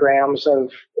 43 grams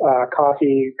of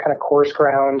coffee kind of coarse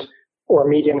ground or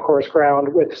medium coarse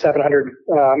ground with 700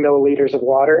 milliliters of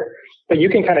water. But you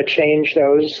can kind of change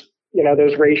those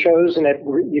ratios, and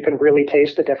you can really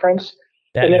taste the difference.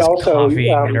 That and is also, coffee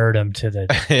nerdum to the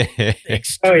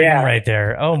extreme right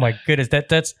there. Oh my goodness,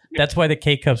 that's why the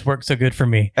K-Cups work so good for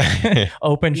me.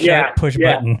 Open, shut, push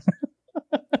button.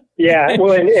 Yeah,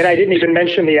 well, and I didn't even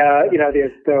mention the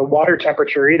water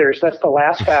temperature either. So that's the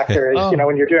last factor is,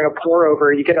 when you're doing a pour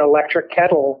over, you get an electric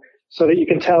kettle so that you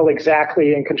can tell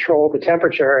exactly and control the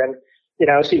temperature. And,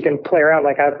 so you can play around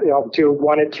like I'll do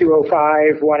one at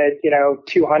 205, one at,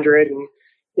 200 and,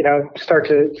 start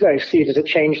to see, does it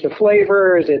change the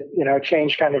flavor? Is it,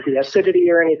 change kind of the acidity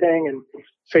or anything? And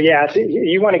so, yeah,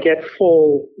 you want to get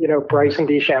full, Bryson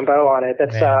DeChambeau on it.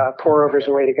 That's pour over is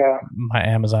the way to go. My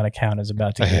Amazon account is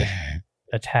about to get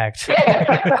attacked.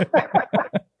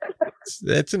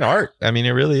 It's an art. I mean,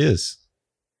 it really is.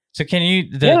 So can you,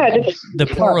 the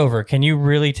pour over, can you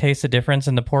really taste the difference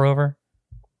in the pour over?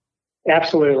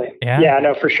 Absolutely. Yeah,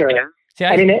 no, for sure. See,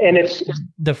 I mean, and it's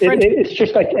the French. It's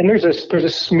just like, and there's a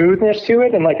smoothness to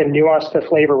it and like a nuance to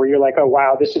flavor where you're like, oh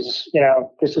wow, this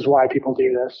is why people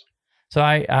do this. So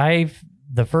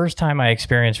the first time I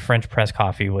experienced French press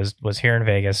coffee was here in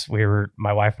Vegas.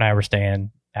 My wife and I were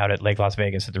staying out at Lake Las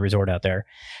Vegas at the resort out there,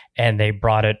 and they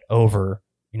brought it over,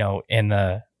 in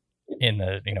the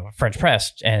French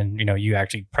press, and you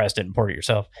actually pressed it and poured it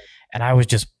yourself, and I was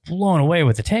just blown away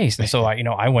with the taste. And so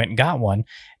I went and got one,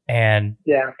 and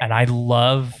I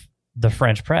love the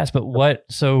French press. But what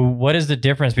is the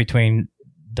difference between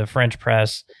the French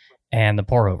press and the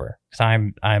pour over?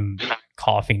 Because I'm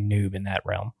coffee noob in that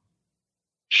realm.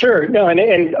 Sure. No,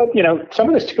 and some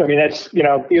of this too, I mean, that's,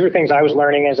 these are things I was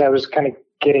learning as I was kind of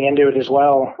getting into it as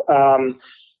well.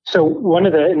 So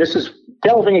and this is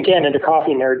delving again into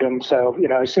coffee nerddom. So,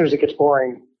 as soon as it gets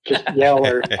boring, just yell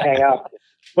or hang up.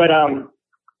 But,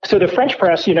 so the French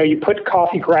press, you put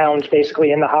coffee grounds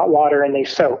basically in the hot water and they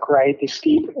soak, right? They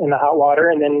steep in the hot water,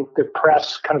 and then the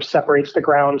press kind of separates the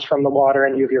grounds from the water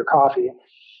and you have your coffee.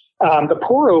 The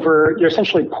pour over, you're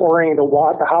essentially pouring the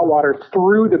hot water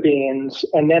through the beans,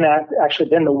 and then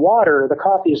the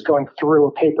coffee is going through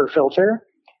a paper filter.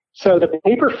 So the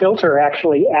paper filter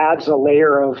actually adds a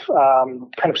layer of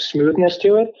kind of smoothness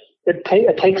to it.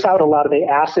 It takes out a lot of the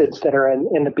acids that are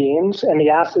in the beans, and the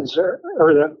acids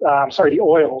the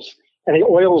oils, and the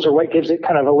oils are what gives it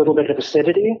kind of a little bit of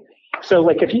acidity. So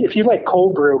like if you like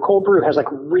cold brew has like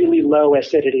really low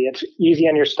acidity. It's easy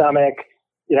on your stomach.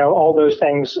 All those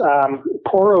things.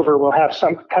 Pour over will have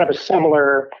some kind of a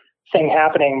similar thing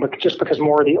happening, but just because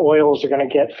more of the oils are going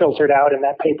to get filtered out in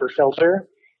that paper filter.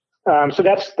 So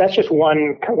that's just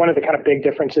one of the kind of big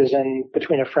differences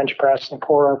between a French press and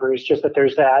pour over is just that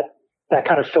there's that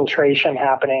kind of filtration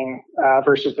happening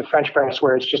versus the French press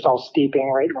where it's just all steeping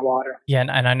right in the water. Yeah,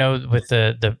 and I know with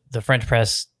the French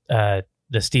press, the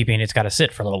steeping, it's got to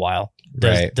sit for a little while.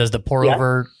 Does the pour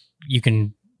over you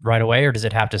can right away, or does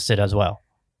it have to sit as well?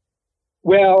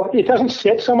 Well, it doesn't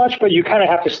sit so much, but you kind of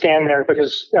have to stand there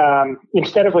because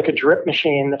instead of like a drip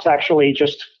machine that's actually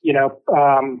just,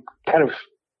 kind of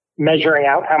measuring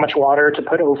out how much water to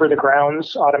put over the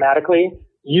grounds automatically,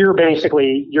 you're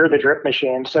the drip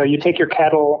machine. So you take your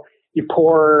kettle, you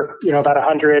pour, about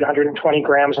 100, 120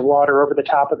 grams of water over the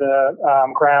top of the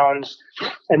grounds.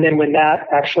 And then when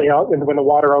the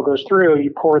water all goes through,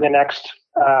 you pour the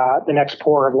next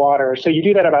pour of water. So you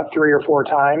do that about 3 or 4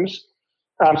 times.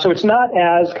 So it's not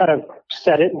as kind of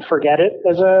set it and forget it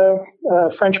as a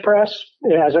French press.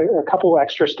 It has a couple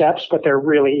extra steps, but they're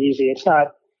really easy. It's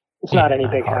not any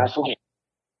big hassle.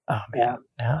 Oh man!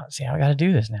 Now, see, I got to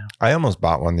do this now. I almost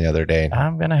bought one the other day.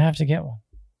 I'm gonna have to get one.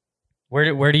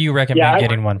 Where do you recommend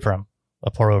getting one from?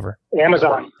 A pour over?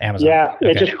 Amazon. Yeah,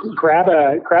 okay. Just grab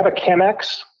a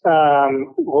Chemex.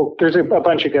 Well, there's a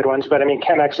bunch of good ones, but I mean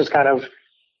Chemex is kind of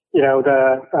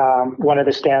the one of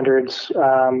the standards.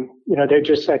 They're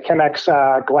just a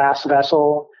Chemex glass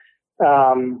vessel.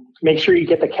 Make sure you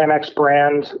get the Chemex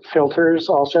brand filters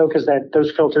also, because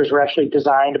those filters were actually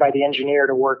designed by the engineer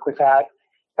to work with that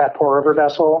pour over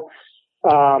vessel.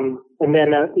 And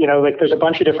then, there's a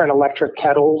bunch of different electric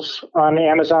kettles on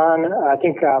Amazon. I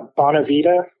think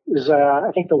Bonavita is,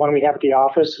 I think the one we have at the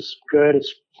office is good.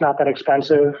 It's not that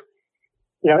expensive.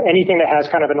 Anything that has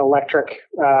kind of an electric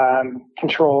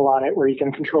control on it where you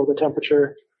can control the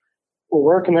temperature will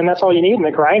work. And then that's all you need in the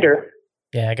grinder.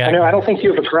 Yeah, I don't think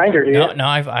you have a grinder, do you? No,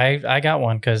 I got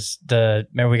one because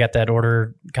remember we got that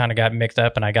order kind of got mixed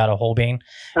up and I got a whole bean.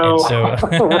 Oh, and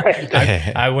so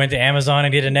right. I went to Amazon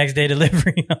and did a next day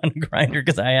delivery on a grinder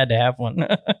because I had to have one.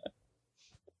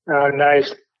 Oh,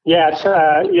 nice. Yeah, it's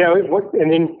and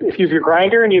then if you have your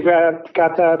grinder and you've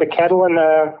got the kettle and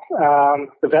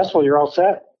the vessel, you're all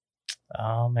set.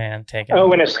 Oh man,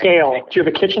 and a scale. Do you have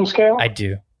a kitchen scale? I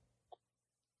do.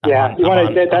 Yeah, you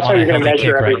want to. That's how you're going to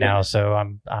measure everything right now. So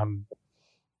I'm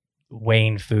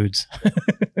weighing foods.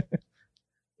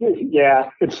 Yeah,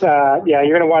 it's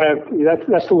you're going to want to.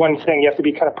 That's the one thing you have to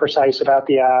be kind of precise about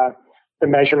the the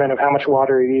measurement of how much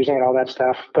water you're using and all that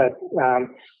stuff. But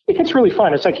it gets really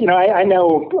fun. It's like, I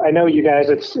know you guys.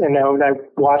 I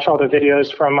watch all the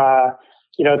videos from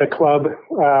the club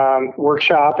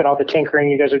workshop and all the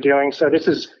tinkering you guys are doing. So this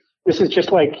is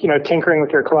just like tinkering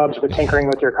with your clubs, but tinkering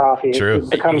with your coffee. True. It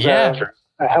becomes a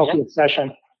healthy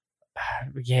obsession.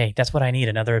 Yay, that's what I need,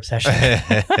 another obsession.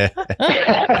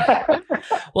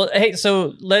 Well, hey,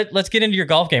 so let's get into your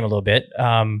golf game a little bit.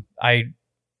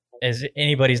 As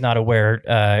anybody's not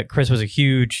aware, Chris was a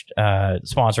huge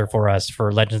sponsor for us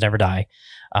for Legends Never Die.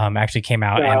 Actually came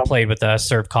out and played with us,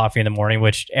 served coffee in the morning,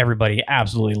 which everybody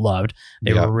absolutely loved.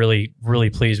 They were really, really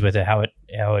pleased with it, how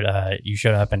you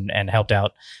showed up and helped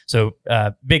out. So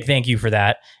big thank you for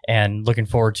that, and looking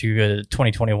forward to the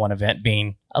 2021 event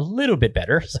being a little bit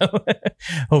better. So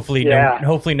hopefully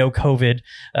no COVID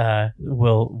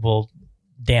will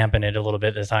dampen it a little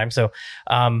bit this time. So,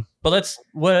 but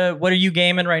what are you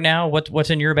gaming right now? What's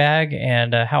in your bag,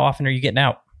 and how often are you getting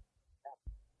out?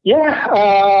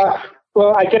 Yeah.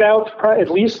 Well, I get out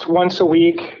at least once a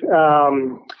week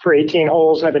for 18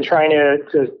 holes, and I've been trying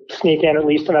to sneak in at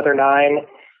least another 9.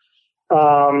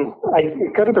 I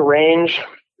go to the range,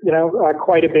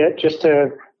 quite a bit just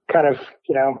to kind of,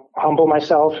 humble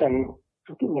myself. And,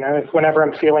 whenever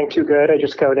I'm feeling too good, I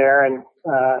just go there and,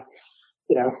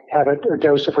 have a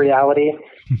dose of reality.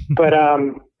 But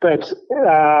it's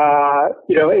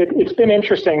been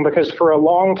interesting because for a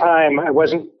long time I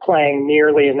wasn't playing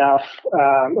nearly enough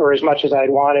or as much as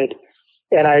I'd wanted.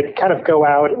 And I'd kind of go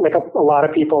out like a lot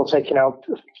of people. It's like,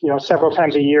 several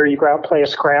times a year you go out and play a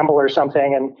scramble or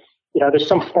something. And, there's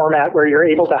some format where you're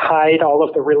able to hide all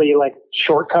of the really like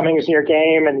shortcomings in your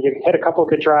game, and you hit a couple of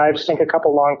good drives, sink a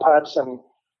couple long putts, and,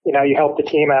 you help the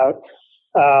team out.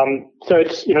 So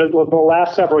it's, the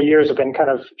last several years have been kind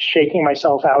of shaking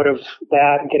myself out of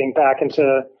that and getting back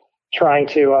into trying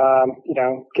to,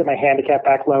 get my handicap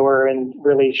back lower and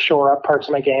really shore up parts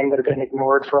of my game that have been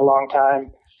ignored for a long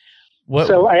time.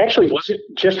 So I actually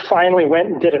just finally went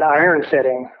and did an iron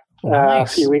fitting a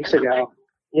few weeks ago.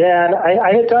 Yeah. And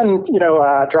I had done,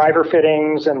 driver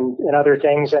fittings and other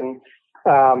things. And,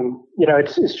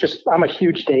 it's just, I'm a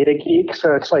huge data geek.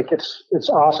 So it's like, it's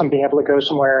awesome being able to go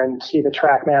somewhere and see the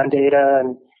TrackMan data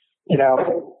and,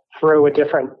 throw a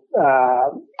different,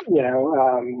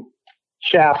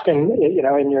 shaft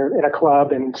in a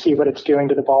club and see what it's doing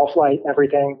to the ball flight and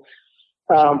everything.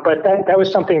 But that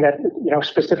was something that,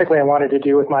 specifically I wanted to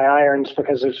do with my irons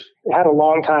because it had a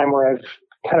long time where I've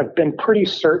kind of been pretty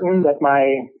certain that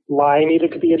my lie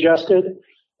needed to be adjusted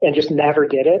and just never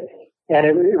did it. And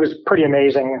it was pretty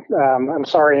amazing. I'm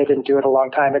sorry I didn't do it a long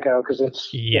time ago because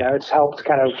it's helped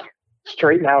kind of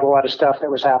straighten out a lot of stuff that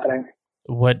was happening.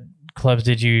 What clubs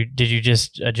did you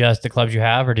just adjust the clubs you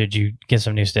have, or did you get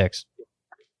some new sticks?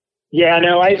 Yeah,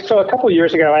 no, so a couple of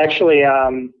years ago, I actually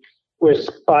was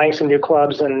buying some new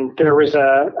clubs, and there was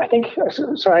I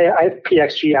have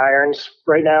PXG irons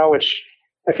right now, which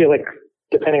I feel like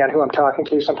depending on who I'm talking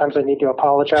to, sometimes I need to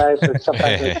apologize, or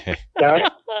sometimes I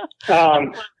don't.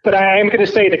 But I am going to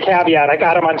say the caveat: I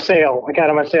got them on sale.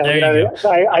 So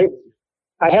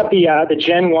I have the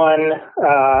Gen 1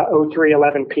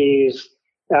 0311Ps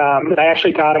that I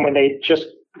actually got them when they just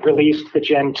released the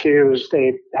Gen 2s.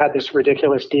 They had this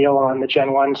ridiculous deal on the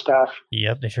Gen 1 stuff.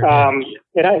 Yep, they sure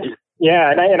did.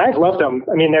 And I've loved them.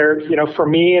 I mean, they're, for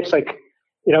me, it's like,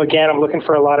 again, I'm looking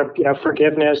for a lot of,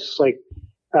 forgiveness. Like,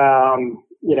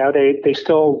 they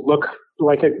still look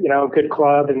like a good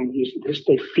club, and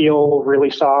they feel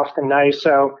really soft and nice.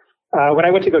 So when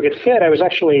I went to go get fit, I was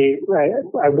actually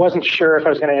I wasn't sure if I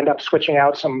was going to end up switching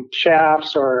out some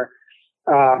shafts or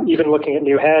even looking at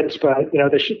new heads. But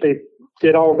they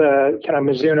did all the kind of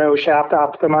Mizuno shaft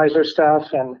optimizer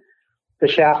stuff, and the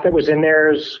shaft that was in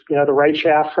there is the right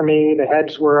shaft for me. The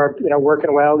heads were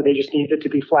working well. They just needed to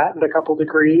be flattened a couple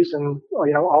degrees, and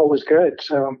all was good.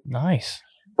 So nice.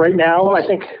 Right now, I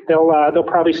think they'll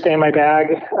probably stay in my bag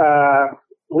at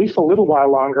least a little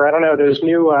while longer. I don't know. Those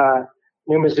new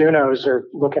Mizunos are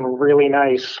looking really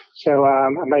nice, so I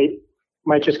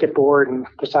might just get bored and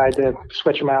decide to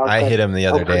switch them out. I hit them the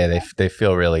other day. They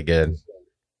feel really good.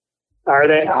 Are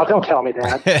they? Oh, don't tell me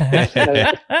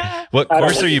that. What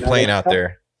course are you playing out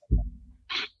there?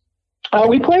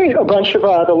 We play a bunch of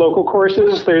the local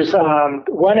courses. There's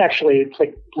one actually, it's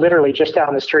like literally just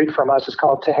down the street from us. It's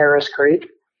called Taharis Creek.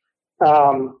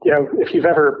 If you've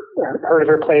ever heard of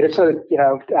or played, it's a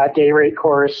day rate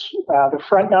course. The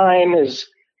front nine is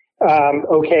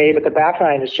okay, but the back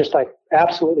nine is just like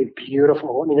absolutely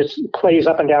beautiful. I mean, it plays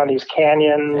up and down these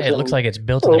canyons. It looks like it's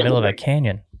built in the middle of a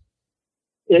canyon.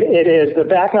 It is. The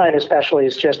back nine especially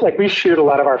is just like, we shoot a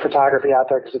lot of our photography out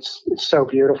there because it's so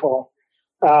beautiful.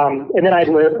 And then I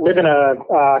live in a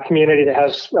community that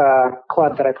has a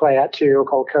club that I play at too,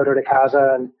 called Coto de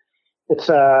Casa, and it's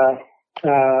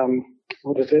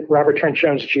what is it? Robert Trent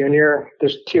Jones Jr.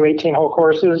 There's two 18-hole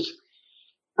courses,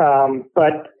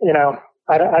 but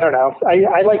I don't know.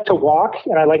 I like to walk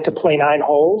and I like to play 9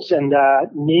 holes, and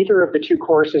neither of the two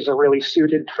courses are really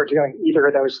suited for doing either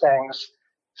of those things.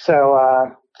 So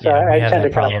I tend to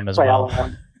kind of play all of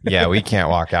them. Yeah, we can't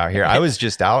walk out here. I was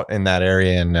just out in that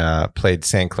area and played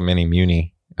San Clemente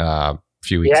Muni a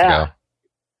few weeks ago.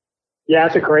 Yeah,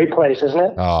 it's a great place, isn't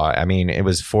it? Oh, I mean, it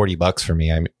was $40 for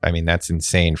me. I mean, that's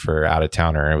insane for out of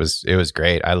towner. It was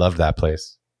great. I loved that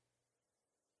place.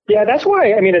 Yeah, that's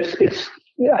why. I mean, it's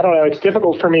I don't know. It's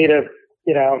difficult for me to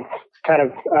kind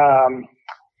of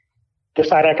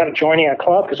decide on kind of joining a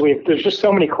club because there's just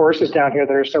so many courses down here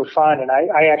that are so fun, and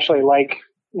I actually like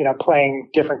playing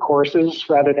different courses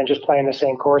rather than just playing the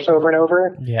same course over and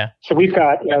over. Yeah. So we've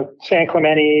got, San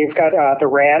Clemente, we've got the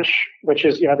Ranch, which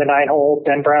is, the 9-hole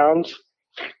Ben Browns,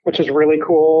 which is really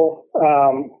cool.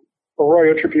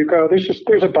 Arroyo Trabuco.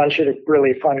 There's a bunch of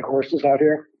really fun courses out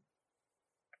here.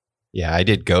 Yeah, I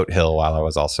did Goat Hill while I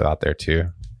was also out there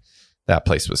too. That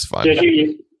place was fun. Did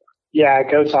you? Yeah,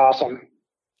 Goat's awesome.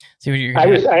 See what you're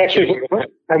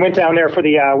I went down there for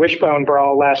the Wishbone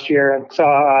Brawl last year and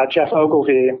saw Jeff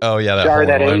Ogilvy. Oh yeah,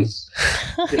 that is.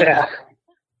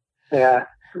 Yeah.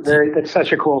 It's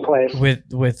such a cool place.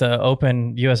 With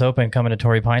Open US Open coming to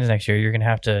Torrey Pines next year, you're gonna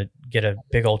have to get a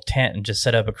big old tent and just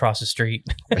set up across the street.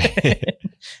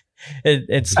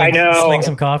 Sling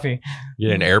some coffee. You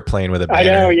get an airplane with a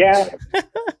banner.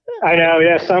 I know,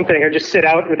 yeah. Something. Or just sit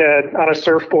out on a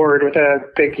surfboard with a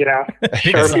big,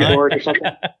 Sharpie board or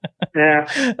something. Yeah.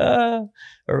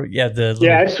 We're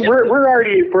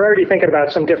already thinking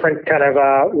about some different kind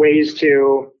of ways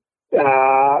to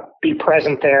be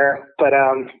present there, but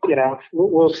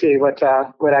we'll see what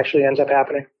actually ends up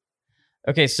happening.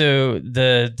 Okay, so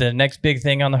the next big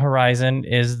thing on the horizon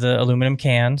is the aluminum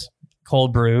cans,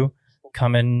 cold brew,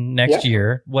 coming next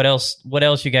year. What else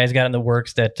you guys got in the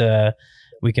works that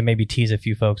we can maybe tease a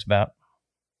few folks about?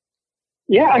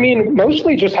 Yeah, I mean,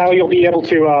 mostly just how you'll be able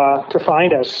to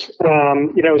find us.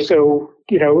 COVID,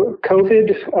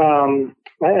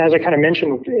 as I kind of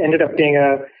mentioned, ended up being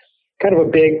a kind of a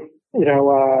big,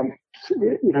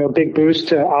 big boost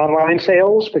to online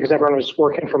sales because everyone was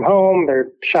working from home, they're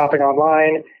shopping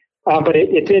online. But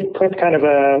it did put kind of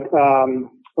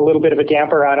a little bit of a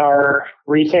damper on our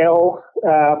retail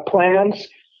plans.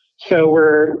 So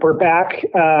we're back,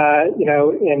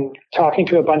 in talking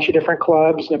to a bunch of different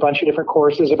clubs and a bunch of different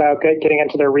courses about getting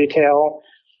into their retail,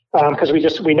 because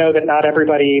we know that not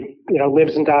everybody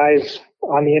lives and dies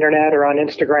on the internet or on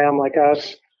Instagram like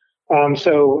us.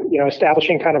 So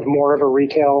establishing kind of more of a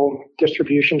retail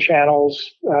distribution channels,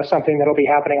 something that'll be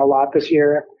happening a lot this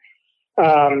year.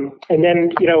 And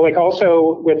then,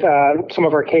 also with some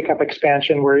of our K-Cup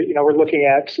expansion, we're looking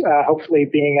at hopefully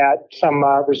being at some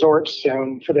resorts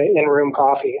soon for the in-room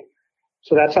coffee.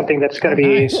 So that's something that's going to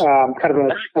be kind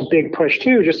of a big push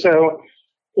too, just so,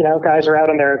 guys are out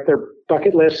on their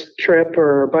bucket list trip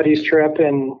or buddy's trip.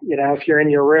 And, if you're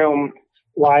in your room,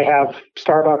 why have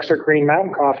Starbucks or Green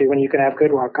Mountain coffee when you can have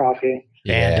Good Walk coffee?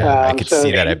 Yeah, I could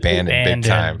see that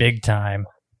abandoned big time.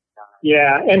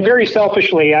 Yeah, and very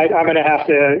selfishly, I'm going to have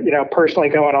to, personally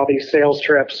go on all these sales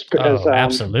trips because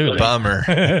absolutely bummer.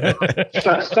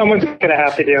 Someone's going to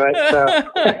have to do it. So.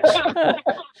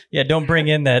 Yeah, don't bring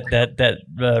in that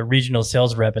regional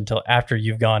sales rep until after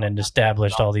you've gone and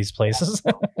established all these places.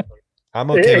 I'm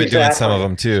okay with doing some of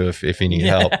them too if you need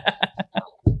help.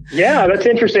 Yeah, that's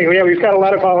interesting. Yeah, we've got a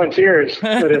lot of volunteers,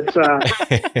 but it's.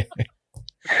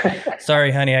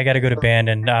 Sorry, honey, I got to go to band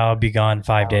and I'll be gone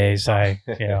 5 days.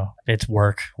 It's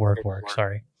work.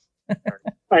 Sorry.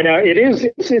 I know it is.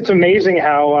 It's amazing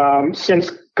how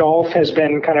since golf has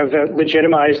been kind of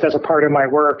legitimized as a part of my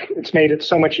work, it's made it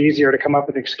so much easier to come up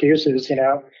with excuses.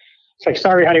 It's like,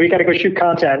 sorry, honey, we got to go shoot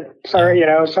content. Sorry,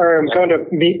 sorry, I'm going to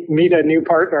meet a new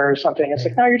partner or something. It's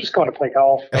like, no, you're just going to play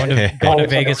golf. Going to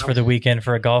Vegas for the weekend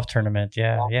for a golf tournament.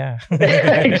 Yeah.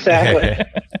 Exactly.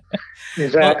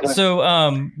 Exactly. Well,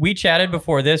 so we chatted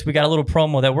before this. We got a little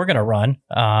promo that we're going to run.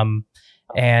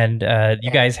 And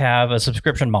you guys have a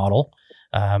subscription model,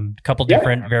 a couple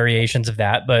different variations of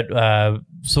that. But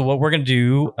so what we're going to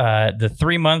do, the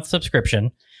 3-month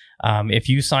subscription, if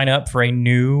you sign up for a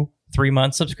new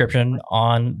 3-month subscription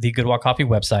on the Good Walk Coffee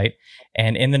website,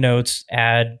 and in the notes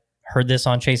heard this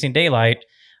on Chasing Daylight,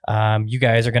 you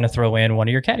guys are going to throw in one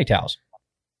of your caddy towels.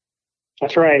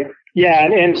 That's right. Yeah,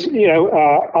 and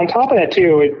on top of that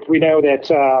too, we know that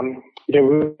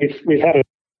we've had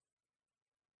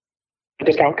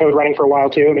discount code running for a while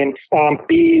too. I mean,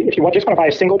 if you just want to buy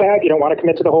a single bag, you don't want to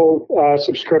commit to the whole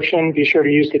subscription, be sure to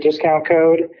use the discount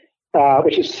code,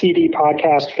 which is CD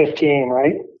Podcast 15,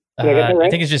 right? Did I get that right? I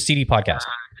think it's just CD Podcast.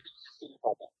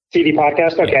 CD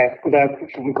Podcast. Okay,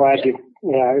 I'm glad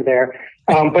you're there.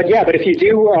 But if you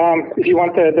do, if you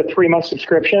want the 3-month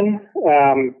subscription,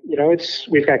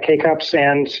 we've got K-Cups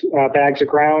and bags of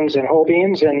grounds and whole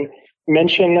beans, and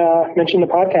mention the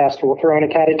podcast. We'll throw in a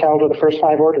caddy towel to the first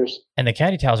 5 orders. And the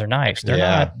caddy towels are nice. They're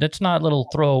not. That's not little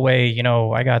throwaway.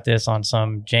 I got this on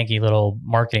some janky little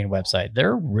marketing website.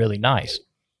 They're really nice.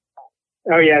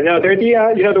 Oh yeah, no, they're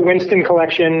the Winston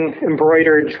collection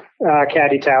embroidered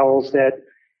caddy towels that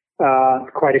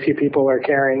quite a few people are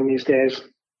carrying these days.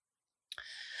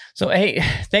 So, hey,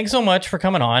 thanks so much for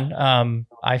coming on.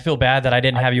 I feel bad that I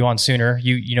didn't have you on sooner.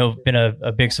 You've been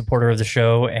a big supporter of the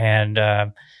show, and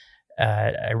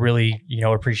I really,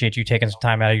 appreciate you taking some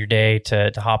time out of your day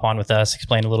to hop on with us,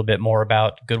 explain a little bit more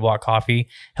about Good Walk Coffee,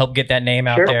 help get that name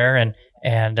out there, and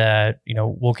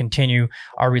we'll continue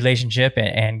our relationship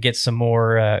and get some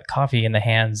more coffee in the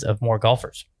hands of more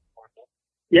golfers.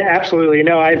 Yeah, absolutely.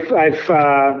 No,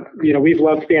 we've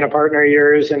loved being a partner of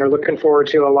yours and are looking forward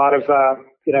to a lot of,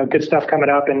 good stuff coming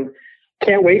up, and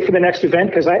can't wait for the next event.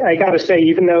 Because I got to say,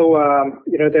 even though,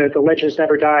 the Legends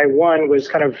Never Die one was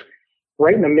kind of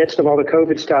right in the midst of all the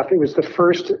COVID stuff, it was the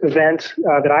first event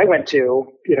that I went to,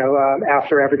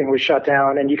 after everything was shut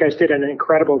down, and you guys did an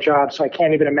incredible job. So I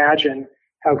can't even imagine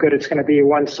how good it's going to be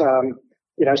once,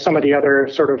 some of the other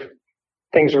sort of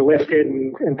things are lifted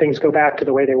and things go back to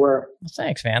the way they were. Well,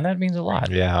 thanks, man. That means a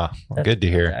lot. Yeah. Well, good to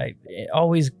hear.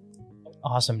 Always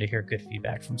awesome to hear good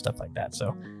feedback from stuff like that.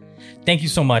 So thank you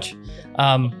so much.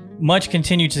 Much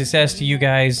continued success to you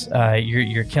guys.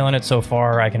 You're killing it so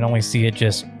far. I can only see it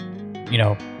just,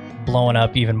 blowing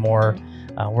up even more.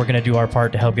 We're going to do our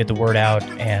part to help get the word out.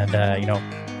 And,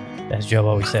 as Joe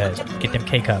always says, get them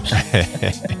K-Cups.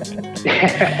 Thanks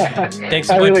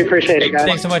so I much. really appreciate it, guys.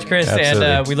 Thanks so much, Chris. Absolutely.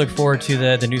 And we look forward to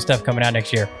the new stuff coming out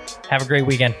next year. Have a great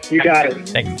weekend. You got it.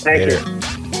 Thanks. Thank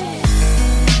Later. you.